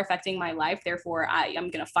 you are affecting my life. Therefore, I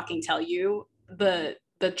am going to fucking tell you the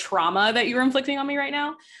trauma that you're inflicting on me right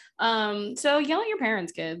now. So yell at your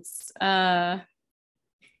parents, kids. It's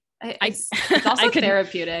also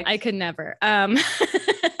therapeutic. I could never. No,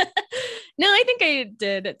 I think I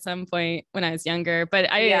did at some point when I was younger, but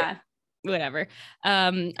whatever.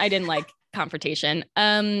 I didn't like confrontation.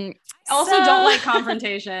 Also don't like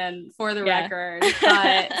confrontation for the record,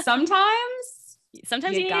 but sometimes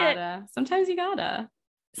you gotta. Sometimes you gotta.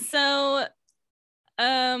 So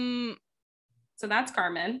that's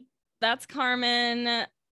Carmen.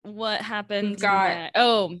 What happened? We've got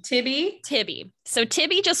Tibby. So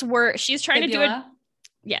Tibby she's trying Tibula.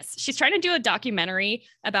 She's trying to do a documentary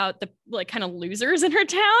about the like kind of losers in her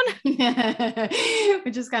town,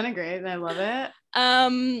 which is kind of great, and I love it.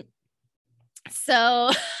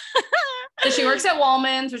 So she works at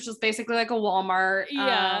Wallman's, which is basically like a Walmart.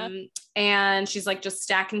 And she's like just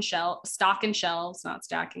stocking shelves, not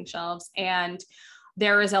stacking shelves. And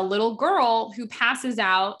there is a little girl who passes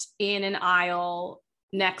out in an aisle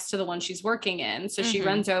next to the one she's working in. So she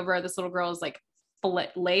runs over. This little girl is like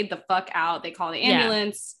laid the fuck out. They call the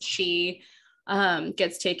ambulance. She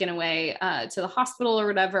gets taken away to the hospital or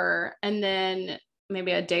whatever, and then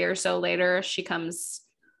maybe a day or so later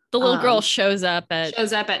the little girl shows up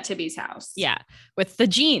at Tibby's house with the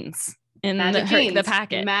jeans in the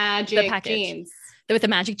packet, magic jeans with the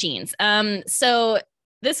magic jeans. So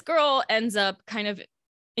this girl ends up kind of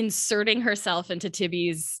inserting herself into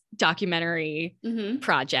Tibby's documentary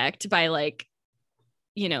project by like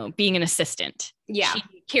being an assistant. She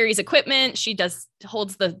carries equipment. She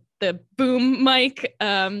holds the boom mic.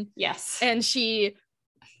 Yes. And she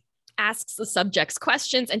asks the subjects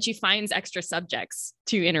questions, and she finds extra subjects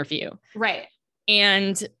to interview. Right.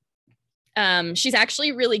 And she's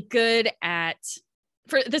actually really good at,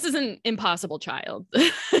 this is an impossible child.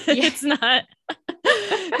 It's not,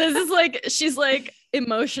 this is like, she's like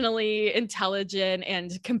emotionally intelligent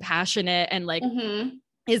and compassionate and like,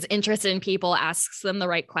 is interested in people, asks them the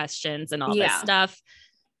right questions and all this stuff.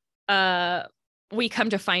 We come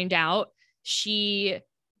to find out she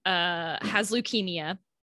has leukemia,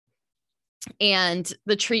 and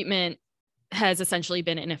the treatment has essentially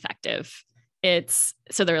been ineffective.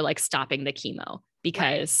 So they're like stopping the chemo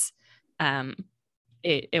because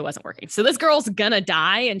it wasn't working. So this girl's gonna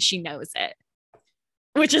die and she knows it,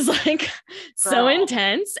 which is like so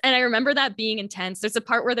intense. And I remember that being intense. There's a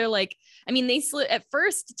part where they're like, I mean, at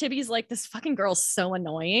first Tibby's like, this fucking girl's so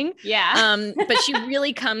annoying. Yeah. But she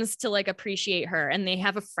really comes to like appreciate her, and they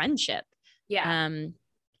have a friendship. Yeah.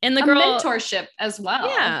 And the girl, mentorship as well.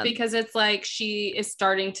 Yeah. Because it's like, she is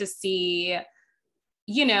starting to see,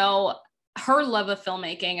 you know, her love of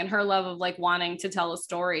filmmaking and her love of like wanting to tell a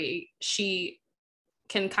story. She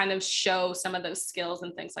can kind of show some of those skills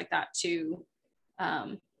and things like that to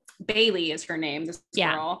Bailey is her name, this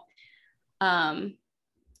girl.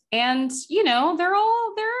 And you know, they're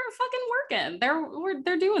fucking working.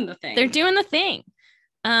 They're doing the thing. They're doing the thing.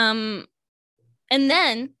 And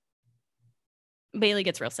then Bailey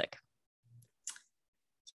gets real sick.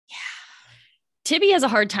 Yeah. Tibby has a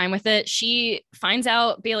hard time with it. She finds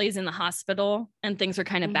out Bailey's in the hospital and things are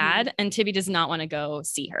kind of bad, and Tibby does not want to go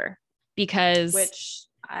see her because, which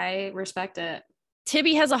I respect it.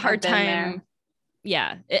 Tibby has a hard time. There.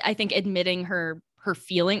 Yeah, I think admitting her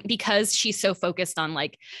feeling, because she's so focused on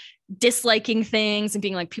like disliking things and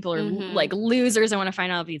being like, people are like losers. I want to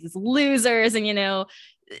find out these losers, and you know,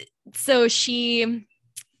 so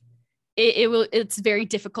it's very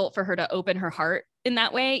difficult for her to open her heart in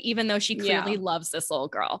that way, even though she clearly loves this little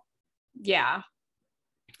girl. Yeah.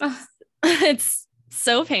 It's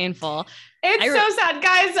so painful. It's so sad,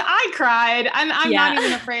 guys. I cried, and I'm not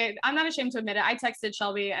even afraid. I'm not ashamed to admit it. I texted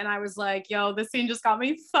Shelby and I was like, yo, this scene just got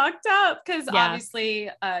me fucked up. Cause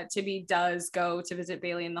obviously Tibby does go to visit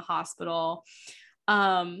Bailey in the hospital.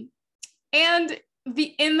 And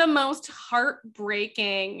in the most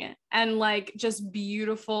heartbreaking and like just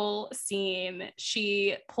beautiful scene,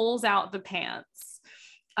 she pulls out the pants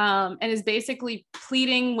and is basically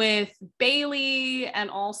pleading with Bailey and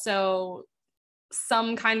also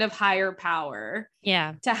some kind of higher power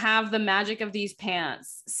to have the magic of these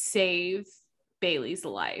pants save Bailey's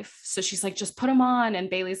life. So she's like, just put them on. And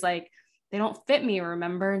Bailey's like, they don't fit me,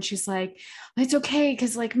 remember? And she's like, it's okay,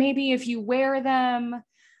 because like maybe if you wear them,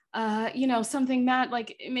 you know, something that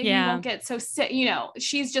like maybe you won't get so sick, you know.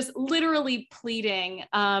 She's just literally pleading,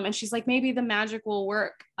 and she's like, maybe the magic will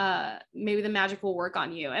work, maybe the magic will work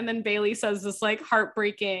on you. And then Bailey says this like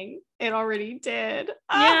heartbreaking, it already did.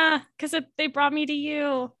 Because they brought me to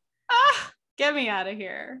you. Get me out of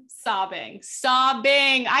here. Sobbing.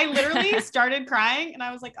 I literally started crying and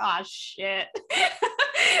I was like, oh shit.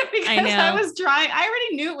 Because I was trying, I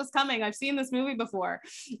already knew it was coming. I've seen this movie before,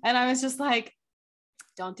 and I was just like,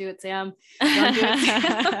 don't do it, Sam. Don't do it,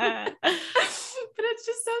 Sam. But it's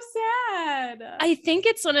just so sad. I think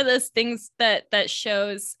it's one of those things that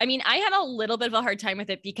shows, I mean, I had a little bit of a hard time with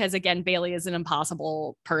it because again, Bailey is an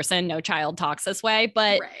impossible person. No child talks this way,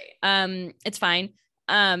 but it's fine.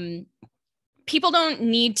 People don't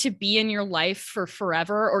need to be in your life for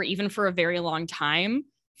forever or even for a very long time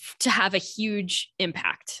to have a huge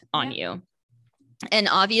impact on you. And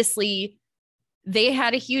obviously they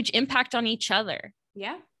had a huge impact on each other.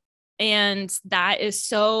 Yeah. And that is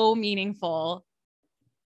so meaningful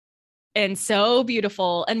and so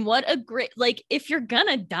beautiful. And what a great, like, if you're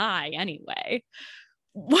gonna die anyway,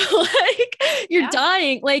 like you're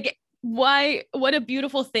dying, like, why, what a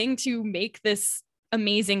beautiful thing to make this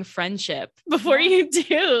amazing friendship before you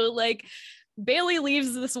do. Like, Bailey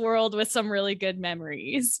leaves this world with some really good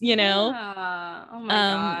memories, you know? Yeah. Oh my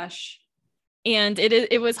gosh. And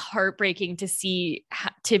it was heartbreaking to see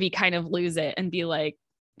Tibby kind of lose it and be like,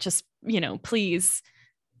 just, you know, please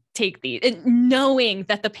take these. And knowing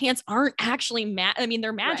that the pants aren't actually I mean,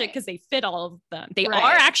 they're magic because they fit all of them. They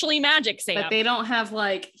are actually magic, Sam. But they don't have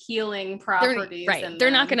like healing properties.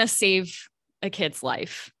 They're not going to save a kid's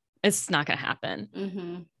life. It's not going to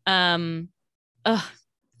happen.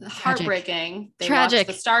 Heartbreaking. They Tragic. watched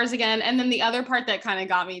the stars again. And then the other part that kind of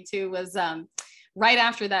got me too was right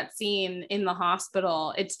after that scene in the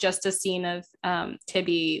hospital, it's just a scene of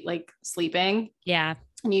Tibby like sleeping. Yeah.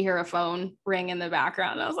 And you hear a phone ring in the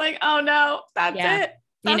background. I was like, oh no, that's it.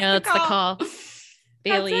 That's it's the call.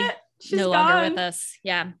 Bailey no longer with us.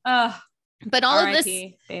 Yeah. But all of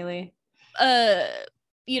this, Bailey.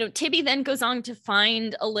 You know, Tibby then goes on to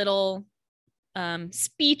find a little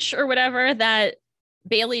speech or whatever that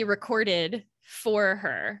Bailey recorded for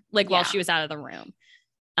her, like while she was out of the room.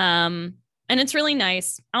 And it's really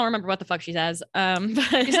nice. I don't remember what the fuck she says. But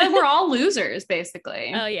she said we're all losers,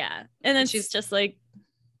 basically. Oh yeah. And then she's just like,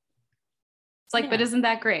 it's like, but isn't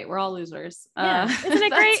that great? We're all losers. Isn't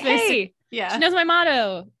it great? Hey, she knows my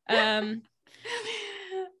motto. So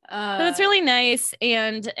it's really nice.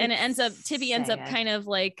 And it ends up, Tibby ends up kind of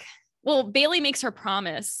like, well, Bailey makes her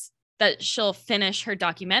promise that she'll finish her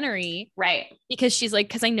documentary. Right. Because she's like,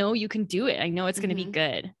 because I know you can do it. I know it's going to be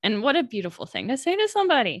good. And what a beautiful thing to say to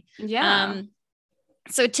somebody. Yeah.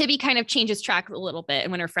 So Tibby kind of changes track a little bit.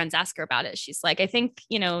 And when her friends ask her about it, she's like, I think,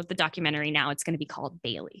 you know, the documentary now, it's going to be called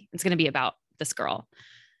Bailey. It's going to be about this girl.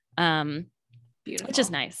 Beautiful. Which is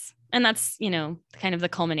nice. And that's, you know, kind of the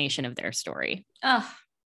culmination of their story. Oh,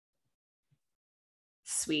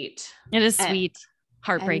 sweet. It is sweet.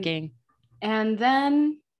 Heartbreaking. And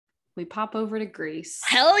then we pop over to Greece.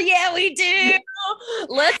 Hell yeah, we do.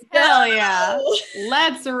 Let's go. Hell yeah.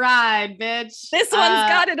 Let's ride, bitch. This one's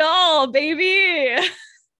got it all, baby.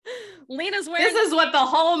 Lena's wearing. This is what the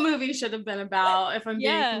whole movie should have been about, if I'm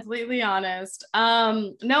being completely honest.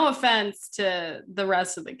 No offense to the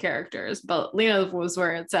rest of the characters, but Lena was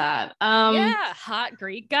where it's at. Hot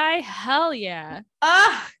Greek guy. Hell yeah.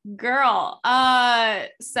 Girl.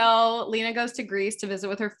 So Lena goes to Greece to visit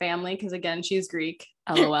with her family because again, she's Greek.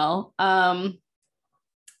 LOL.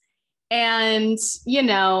 And, you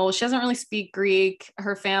know, she doesn't really speak Greek.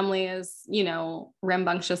 Her family is, you know,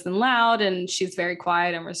 rambunctious and loud, and she's very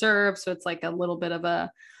quiet and reserved. So it's like a little bit of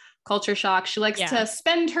a culture shock. She likes to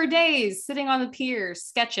spend her days sitting on the pier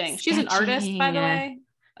sketching. She's an artist, by the way.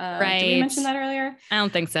 Right. Did we mention that earlier? I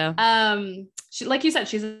don't think so. She, like you said,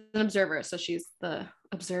 she's an observer. So she's the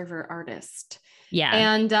observer artist. Yeah.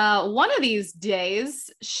 And one of these days,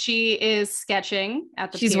 she is sketching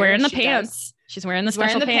at the pier. Wearing the pants. She's wearing the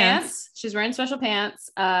special pants. She's wearing special pants.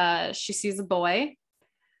 She sees a boy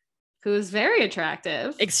who is very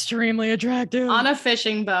attractive. Extremely attractive. On a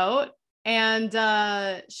fishing boat. And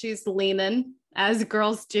she's leaning, as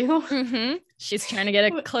girls do. Mm-hmm. She's trying to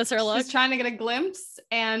get a closer look. She's trying to get a glimpse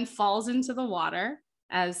and falls into the water,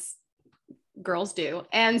 as girls do.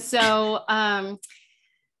 And so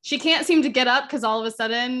she can't seem to get up because all of a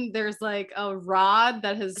sudden there's like a rod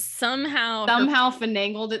that has somehow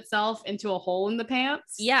finagled itself into a hole in the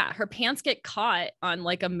pants. Yeah, her pants get caught on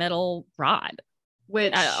like a metal rod,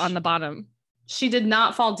 which on the bottom. She did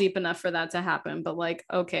not fall deep enough for that to happen, but like,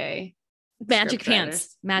 okay. Magic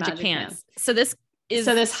pants. So this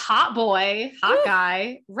hot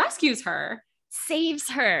guy rescues her. Saves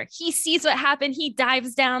her. He sees what happened. He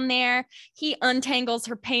dives down there. He untangles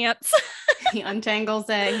her pants. He untangles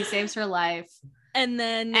it. He saves her life. And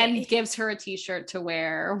then gives her a t-shirt to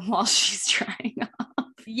wear while she's drying up.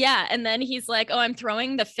 Yeah. And then he's like, oh, I'm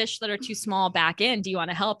throwing the fish that are too small back in. Do you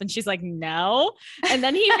want to help? And she's like, no. And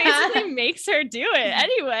then he basically makes her do it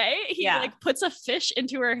anyway. He like puts a fish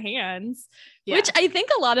into her hands, which I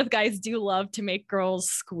think a lot of guys do love to make girls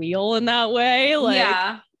squeal in that way.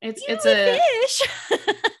 Like, it's a fish.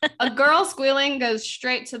 A girl squealing goes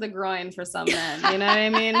straight to the groin for some men. You know what I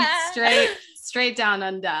mean? Straight down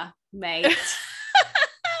under, mate.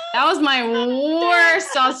 That was my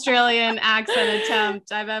worst Australian accent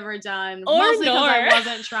attempt I've ever done. Mostly because I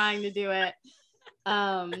wasn't trying to do it.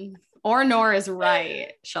 Or nor is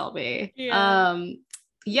right, Shelby.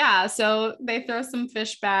 Yeah. So they throw some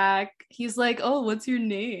fish back. He's like, oh, what's your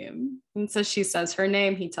name? And so she says her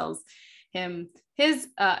name. He tells him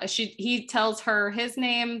he tells her his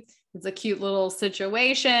name. It's a cute little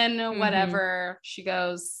situation, whatever. She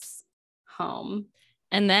goes home.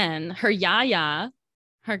 And then her yaya,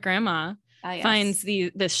 her grandma, finds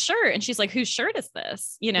this shirt, and she's like, whose shirt is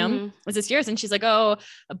this? You know, is this yours? And she's like, oh,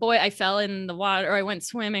 a boy, I fell in the water, or I went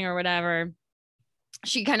swimming or whatever.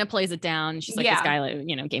 She kind of plays it down. She's like, this guy, like,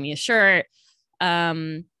 you know, gave me a shirt,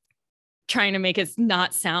 trying to make it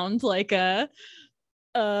not sound like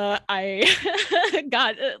I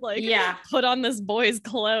got put on this boy's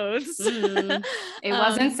clothes. It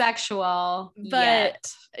wasn't sexual,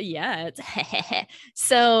 but yet.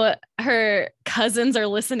 So her cousins are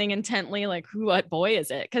listening intently, like, what boy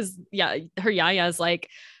is it? Because her yaya's like,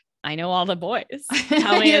 I know all the boys.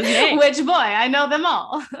 Tell me his name. Which boy? I know them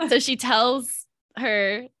all. So she tells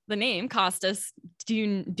her the name, Costas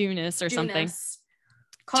Dunas or something.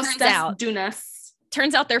 Costas Dunas.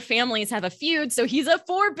 Turns out their families have a feud, so he's a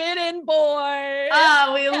forbidden boy.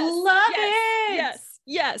 Oh, we love it.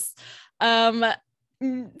 Yes.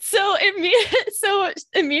 So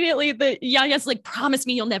immediately the yaya's like, promise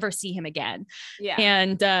me you'll never see him again. Yeah.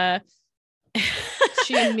 And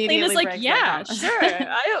she immediately Lena's like, yeah,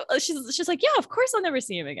 sure. She's like, yeah, of course I'll never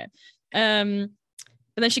see him again.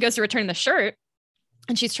 But then she goes to return the shirt,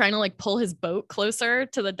 and she's trying to like pull his boat closer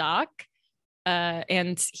to the dock.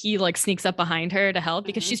 And he like sneaks up behind her to help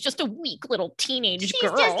because she's just a weak little teenage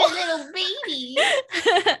girl. She's just a little baby.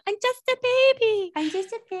 I'm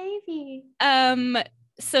just a baby.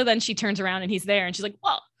 So then she turns around and he's there, and she's like,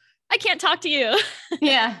 well, I can't talk to you.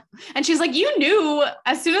 Yeah. And she's like, you knew,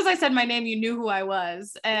 as soon as I said my name, you knew who I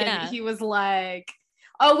was. And he was like,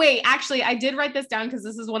 Oh wait, actually, I did write this down because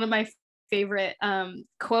this is one of my favorite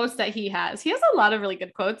quotes that he has. He has a lot of really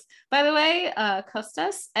good quotes, by the way,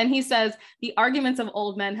 Costas, and he says, "The arguments of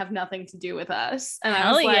old men have nothing to do with us." And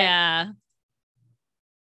I was like, yeah.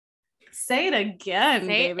 Say it again,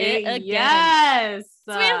 Say baby. it again. Yes.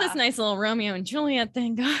 So we have this nice little Romeo and Juliet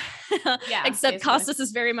thing going. Yeah, except basically. Costas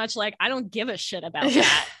is very much like, I don't give a shit about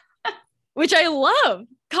that. Which I love.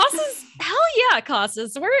 Costas, hell yeah,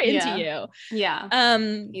 Costas. We're into you. Yeah.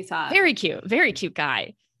 He's hot. Very cute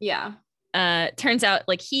guy. Yeah. Turns out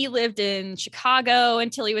like he lived in Chicago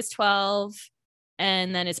until he was 12,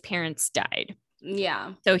 and then his parents died.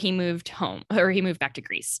 Yeah. So he moved home, or he moved back to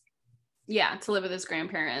Greece. Yeah, to live with his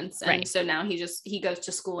grandparents. And Right. so now he goes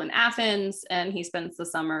to school in Athens, and he spends the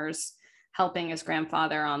summers helping his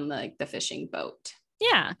grandfather on the fishing boat.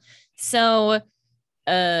 Yeah. So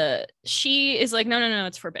she is like, no,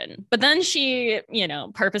 it's forbidden. But then she,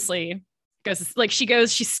 purposely goes, like,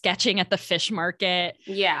 she's sketching at the fish market.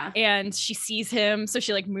 Yeah. And she sees him. So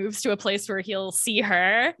she like moves to a place where he'll see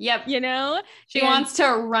her. Yep. She wants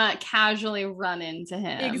to casually run into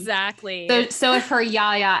him. Exactly. So if her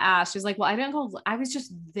Yaya asked, she's like, well, I didn't go, I was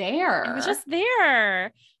just there.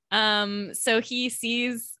 So he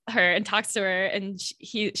sees her and talks to her, and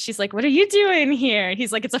she's like, what are you doing here?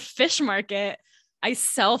 He's like, it's a fish market. I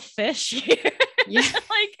sell fish here. Yeah.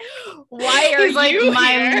 Like, why are He's like, you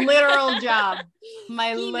my here? literal job. My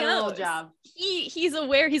He literal knows. job. He's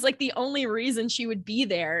aware. He's like, the only reason she would be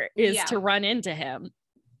there is to run into him.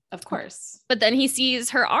 Of course. But then he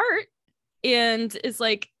sees her art and is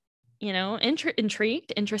like,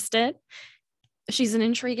 intrigued, interested. She's an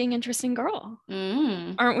intriguing, interesting girl.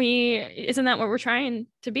 Aren't we? Isn't that what we're trying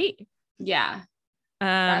to be? Yeah.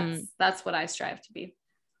 That's what I strive to be.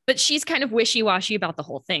 But she's kind of wishy-washy about the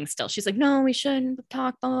whole thing still. She's like, no, we shouldn't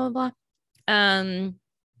talk, blah, blah, blah.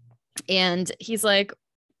 And he's like,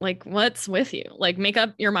 what's with you? Like, make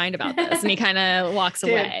up your mind about this. And he kind of walks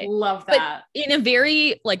away. Love that. But in a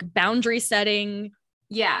very like boundary setting,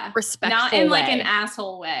 respectful not in like way. an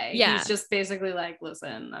asshole way. Yeah. He's just basically like,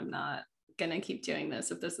 listen, I'm not gonna keep doing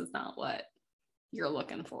this if this is not what you're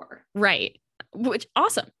looking for. Right. Which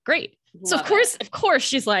awesome. Great. So Love of course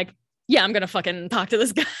she's like, yeah, I'm gonna fucking talk to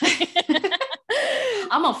this guy.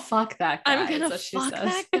 I'm gonna fuck that guy. I'm gonna fuck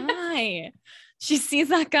that guy. She sees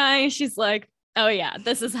that guy and she's like, oh yeah,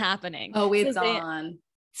 this is happening. Oh, it's on.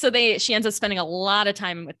 She ends up spending a lot of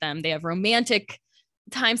time with them. They have romantic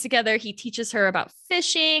times together. He teaches her about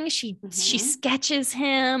fishing. She sketches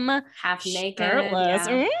him half naked, shirtless.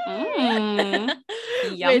 Yeah.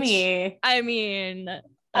 Yummy. Which, I mean,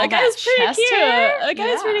 all a guy's pretty cute. hair. A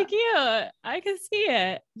guy's pretty cute. I can see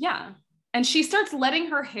it. Yeah. And she starts letting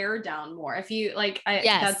her hair down more. If you like,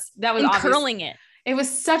 yes, that was and obvious. Curling it. It was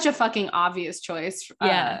such a fucking obvious choice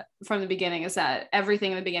from the beginning, is that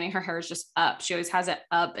everything in the beginning, her hair is just up. She always has it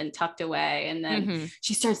up and tucked away. And then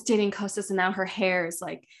she starts dating Costas, and now her hair is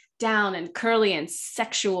like down and curly and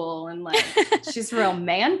sexual, and like she's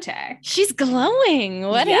romantic. She's glowing.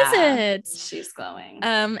 What is it? She's glowing.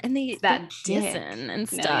 And they kissing and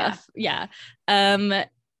stuff. Yeah. But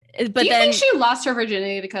do you think she lost her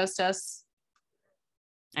virginity to Costas?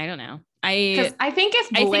 I don't know. I think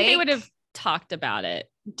if Blake, I think they would have talked about it.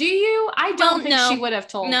 Do you? I don't think she would have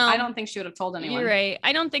told. No, I don't think she would have told anyone. You're right.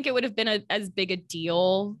 I don't think it would have been as big a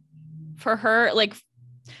deal for her. Like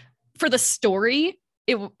for the story,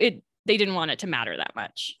 they didn't want it to matter that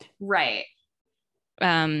much. Right. But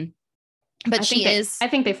I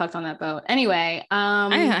think they fucked on that boat. Anyway,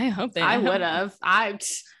 I hope they. I would have.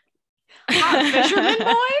 Fisherman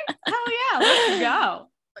boy? Hell yeah, let's go.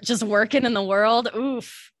 Just working in the world.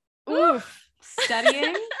 Oof.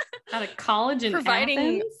 Studying out of college and providing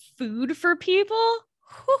Athens. Food for people.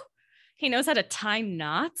 Whew. He knows how to tie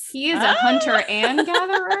knots. He is a hunter and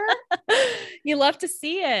gatherer. You love to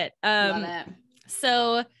see it. Love it.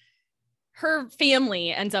 So her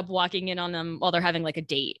family ends up walking in on them while they're having like a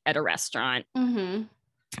date at a restaurant.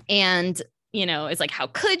 And it's like, how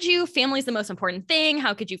could you? Family's the most important thing.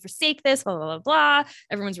 How could you forsake this? Blah, blah, blah, blah.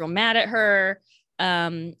 Everyone's real mad at her.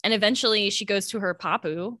 And eventually she goes to her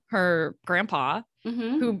papu, her grandpa,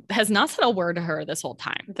 who has not said a word to her this whole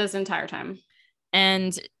time. This entire time.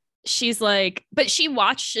 And she's like, but she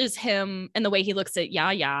watches him and the way he looks at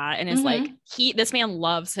Yaya and is like, this man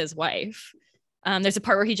loves his wife. There's a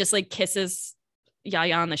part where he just like kisses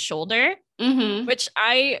Yaya on the shoulder, which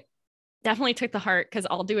I definitely took to heart because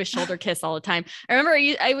I'll do a shoulder kiss all the time. I remember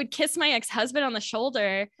I would kiss my ex-husband on the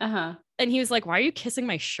shoulder and he was like, why are you kissing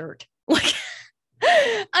my shirt? Like,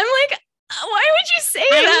 I'm like, Why would you say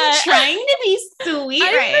I'm that? trying to be sweet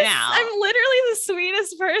now. I'm literally the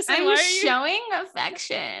sweetest person. I'm showing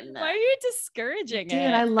affection. Why are you discouraging Dude,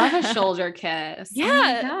 it? I love a shoulder kiss. Yeah, oh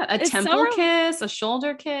my God. A it's temple kiss, a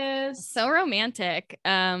shoulder kiss, so romantic.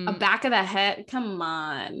 a back of the head. Come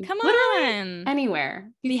on, literally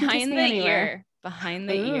anywhere. You behind the anywhere. Ear. Behind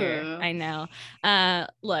the ear. I know.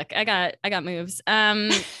 Look, I got moves.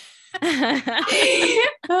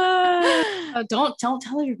 Don't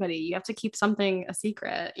tell everybody. You have to keep something a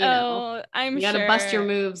secret. You know, I'm you gotta bust your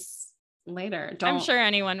moves later. I'm sure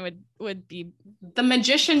anyone would be. The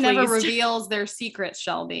magician never reveals their secrets,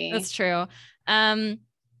 Shelby. That's true.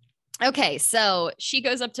 Okay, so she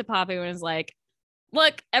goes up to Papu and is like,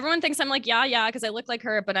 look, everyone thinks I'm like, yeah, because I look like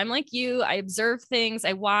her, but I'm like you. I observe things,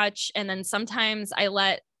 I watch, and then sometimes I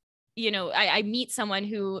let, I meet someone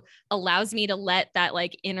who allows me to let that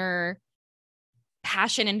like inner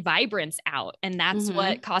passion and vibrance out. And that's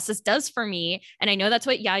what Casas does for me. And I know that's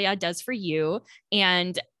what Yaya does for you.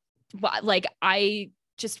 And like, I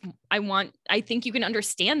think you can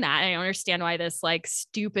understand that. I understand why this like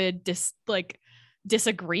stupid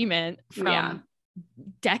disagreement from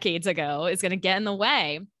decades ago is going to get in the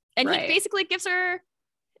way. And he basically gives her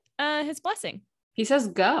his blessing. He says,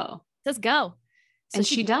 go. So and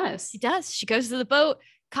she does. She does. She goes to the boat.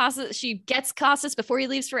 She gets Casas before he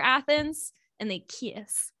leaves for Athens, and they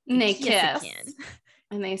kiss. They kiss. Again.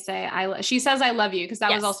 And they say, she says, I love you. Because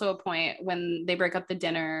that was also a point when they break up the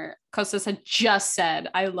dinner. Kostas had just said,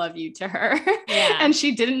 I love you to her. Yeah. And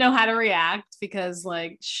she didn't know how to react because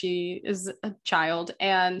like she is a child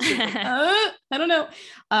and she's like, I don't know.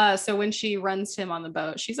 So when she runs to him on the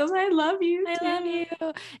boat, she says, I love you. I love you.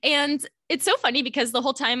 And it's so funny because the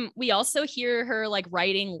whole time we also hear her like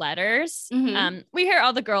writing letters. We hear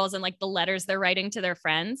all the girls and like the letters they're writing to their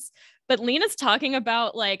friends. But Lena's talking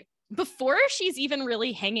about like, before she's even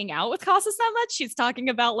really hanging out with Casas that much, she's talking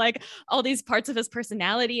about like all these parts of his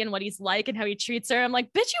personality and what he's like and how he treats her. I'm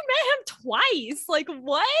like, bitch, you met him twice. Like,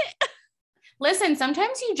 what? Listen,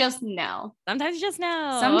 sometimes you just know.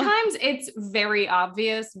 Sometimes it's very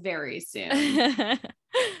obvious very soon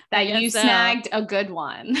that you snagged a good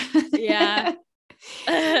one. Yeah.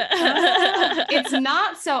 It's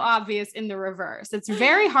not so obvious in the reverse. It's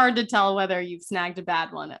very hard to tell whether you've snagged a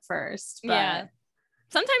bad one at first. But yeah.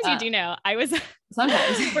 Sometimes you do know.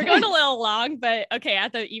 Sometimes we're going a little long, but okay.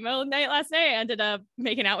 At the emo night last night, I ended up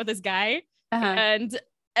making out with this guy, and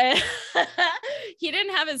he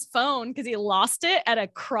didn't have his phone because he lost it at a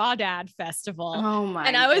Crawdad festival. Oh my!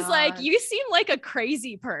 And I was like, "You seem like a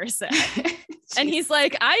crazy person," and he's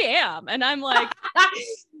like, "I am," and I'm like,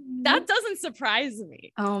 "That doesn't surprise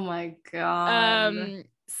me." Oh my God!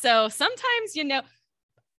 So sometimes,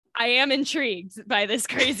 I am intrigued by this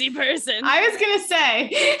crazy person. I was going to say,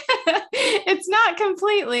 it's not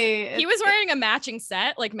completely. He was wearing a matching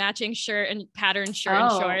set, like matching shirt and patterned shirt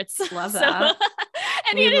and shorts. Love that.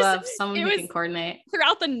 And we love someone who can coordinate.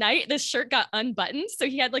 Throughout the night, this shirt got unbuttoned. So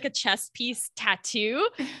he had like a chest piece tattoo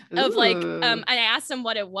of like, and I asked him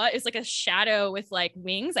what it was. It was like a shadow with like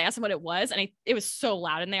wings. I asked him what it was. And it was so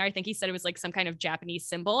loud in there. I think he said it was like some kind of Japanese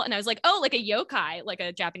symbol. And I was like, oh, like a yokai, like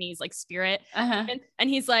a Japanese like spirit. And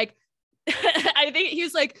he's like, I think he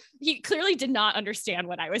was like, he clearly did not understand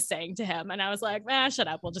what I was saying to him. And I was like, shut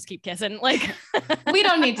up. We'll just keep kissing. Like, we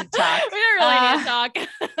don't need to talk. We don't really need to talk.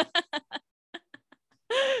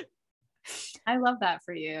 I love that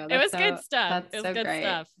for you. It was good stuff. It was good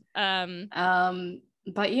stuff.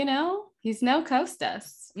 But he's no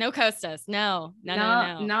Costas. No Costas. No.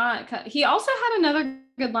 He also had another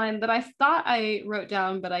good line that I thought I wrote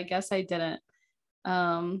down, but I guess I didn't.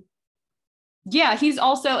 Yeah, he's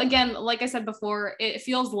also, again, like I said before, it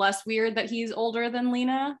feels less weird that he's older than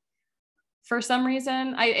Lena for some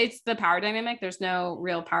reason. It's the power dynamic. There's no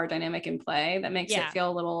real power dynamic in play that makes it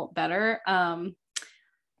feel a little better.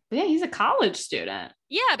 But yeah, he's a college student.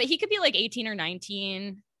 Yeah, but he could be like 18 or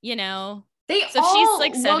 19, She's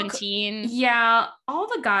like 17. Yeah, all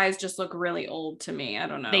the guys just look really old to me. I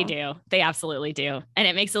don't know. They do. They absolutely do. And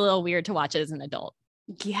it makes it a little weird to watch it as an adult.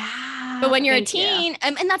 Yeah. But when you're a teen,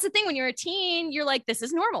 and that's the thing, when you're a teen, you're like, this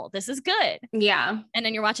is normal. This is good. Yeah. And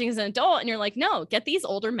then you're watching as an adult and you're like, no, get these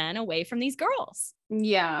older men away from these girls.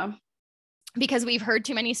 Yeah. Because we've heard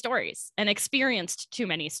too many stories and experienced too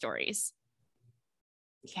many stories.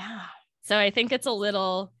 Yeah. So I think it's a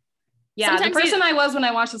little. Yeah. The person I was when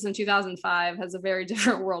I watched this in 2005 has a very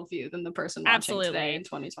different worldview than the person watching today in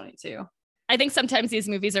 2022. I think sometimes these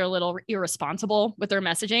movies are a little irresponsible with their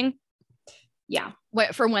messaging. Yeah.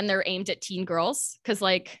 For when they're aimed at teen girls. Cause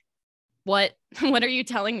like, what are you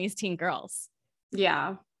telling these teen girls?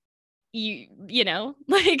 Yeah. You know,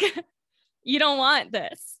 like you don't want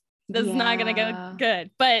this. This is not going to go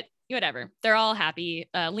good, but whatever. They're all happy.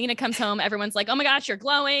 Lena comes home. Everyone's like, oh my gosh, you're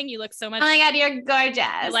glowing. You look so much. Oh my God, you're gorgeous.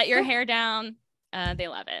 You let your hair down. They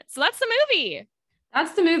love it. So that's the movie.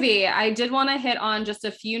 That's the movie. I did want to hit on just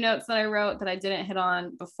a few notes that I wrote that I didn't hit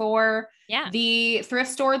on before. Yeah. The thrift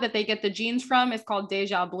store that they get the jeans from is called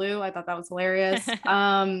Deja Blue. I thought that was hilarious.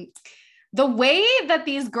 The way that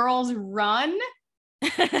these girls run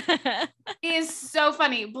is so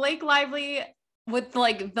funny. Blake Lively with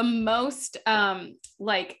like the most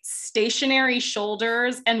like stationary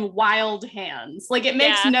shoulders and wild hands. Like it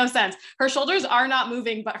makes no sense. Her shoulders are not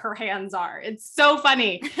moving, but her hands are. It's so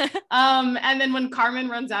funny. And then when Carmen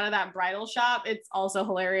runs out of that bridal shop, it's also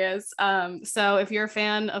hilarious. So if you're a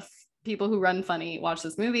fan of people who run funny, watch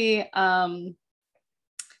this movie.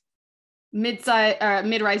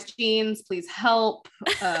 Mid-rise jeans, please help.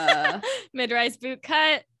 Mid-rise boot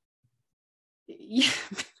cut. Yeah,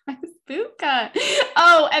 boot cut.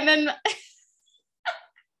 Oh, and then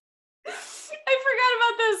I forgot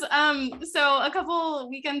about this. So a couple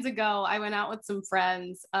weekends ago, I went out with some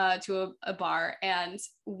friends to a bar, and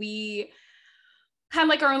we had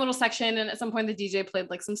like our own little section. And at some point, the DJ played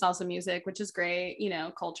like some salsa music, which is great, you know,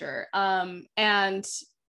 culture. And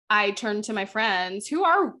I turned to my friends, who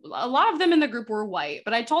are, a lot of them in the group were white,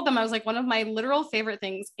 but I told them, I was like, one of my literal favorite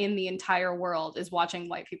things in the entire world is watching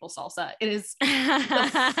white people salsa. It is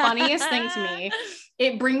the funniest thing to me.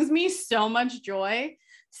 It brings me so much joy.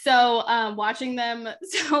 So watching them,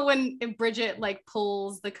 so when Bridget like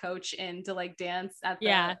pulls the coach in to like dance at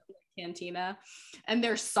the cantina and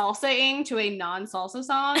they're salsaing to a non-salsa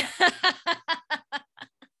song,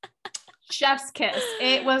 chef's kiss.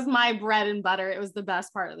 It was my bread and butter. It was the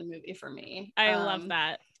best part of the movie for me. I love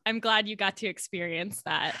that. I'm glad you got to experience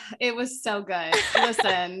that. It was so good.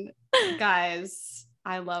 Listen, guys,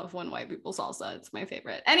 I love when white people salsa. It's my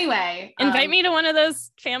favorite. Anyway, invite me to one of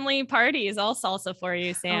those family parties. I'll salsa for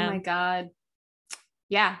you, Sam. Oh my God.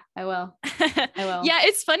 Yeah, I will. I will. Yeah,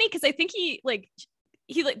 it's funny because I think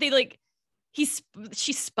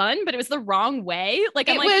she spun, but it was the wrong way. Like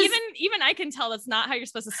I'm even I can tell that's not how you're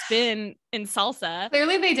supposed to spin in salsa.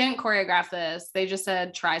 Clearly they didn't choreograph this. They just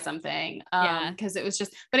said try something. Because it was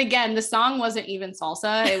just, but again, the song wasn't even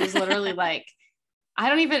salsa. It was literally like,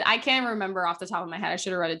 I can't remember off the top of my head. I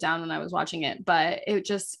should have wrote it down when I was watching it, but it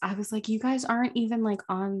just, I was like, you guys aren't even like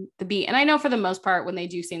on the beat. And I know for the most part, when they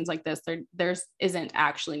do scenes like this, there isn't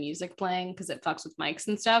actually music playing because it fucks with mics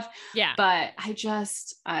and stuff. Yeah. But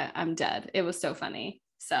I'm dead. It was so funny.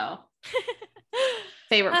 So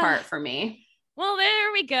favorite part for me. Well,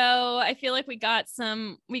 there we go. I feel like we got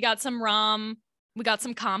some ROM, we got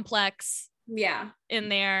some complex. Yeah. In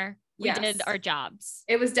there. We did our jobs.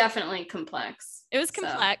 It was definitely complex. It was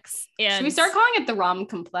complex. So. And should we start calling it the ROM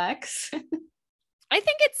complex? I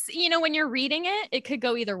think it's, when you're reading it, it could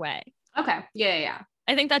go either way. Okay. Yeah.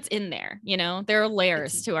 I think that's in there. There are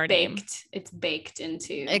layers to our name. It's baked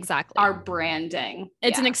into exactly our branding.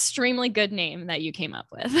 It's an extremely good name that you came up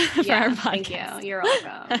with for our podcast. Thank you. You're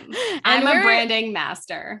welcome. I'm a branding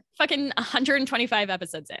master. Fucking 125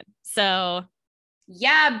 episodes in. So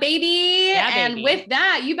yeah, baby. And with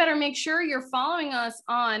that, you better make sure you're following us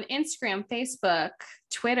on Instagram, Facebook,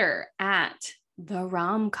 Twitter at The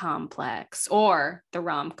Rom Complex or The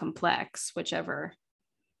Rom Complex, whichever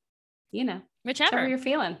you're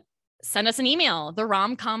feeling. Send us an email,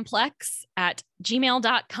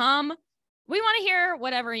 theromcomplex@gmail.com. We want to hear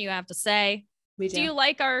whatever you have to say. We do. Do you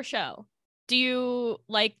like our show? Do you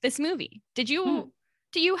like this movie? Do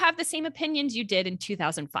you have the same opinions you did in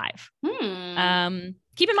 2005?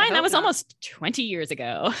 Keep in mind that was almost 20 years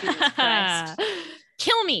ago. Jesus Christ.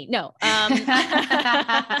 Kill me. No. But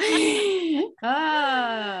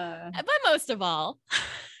most of all,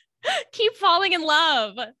 keep falling in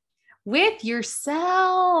love with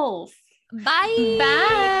yourself. Bye.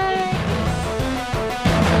 Bye.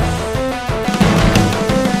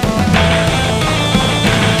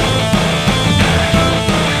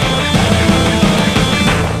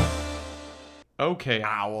 Okay,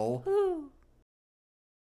 owl.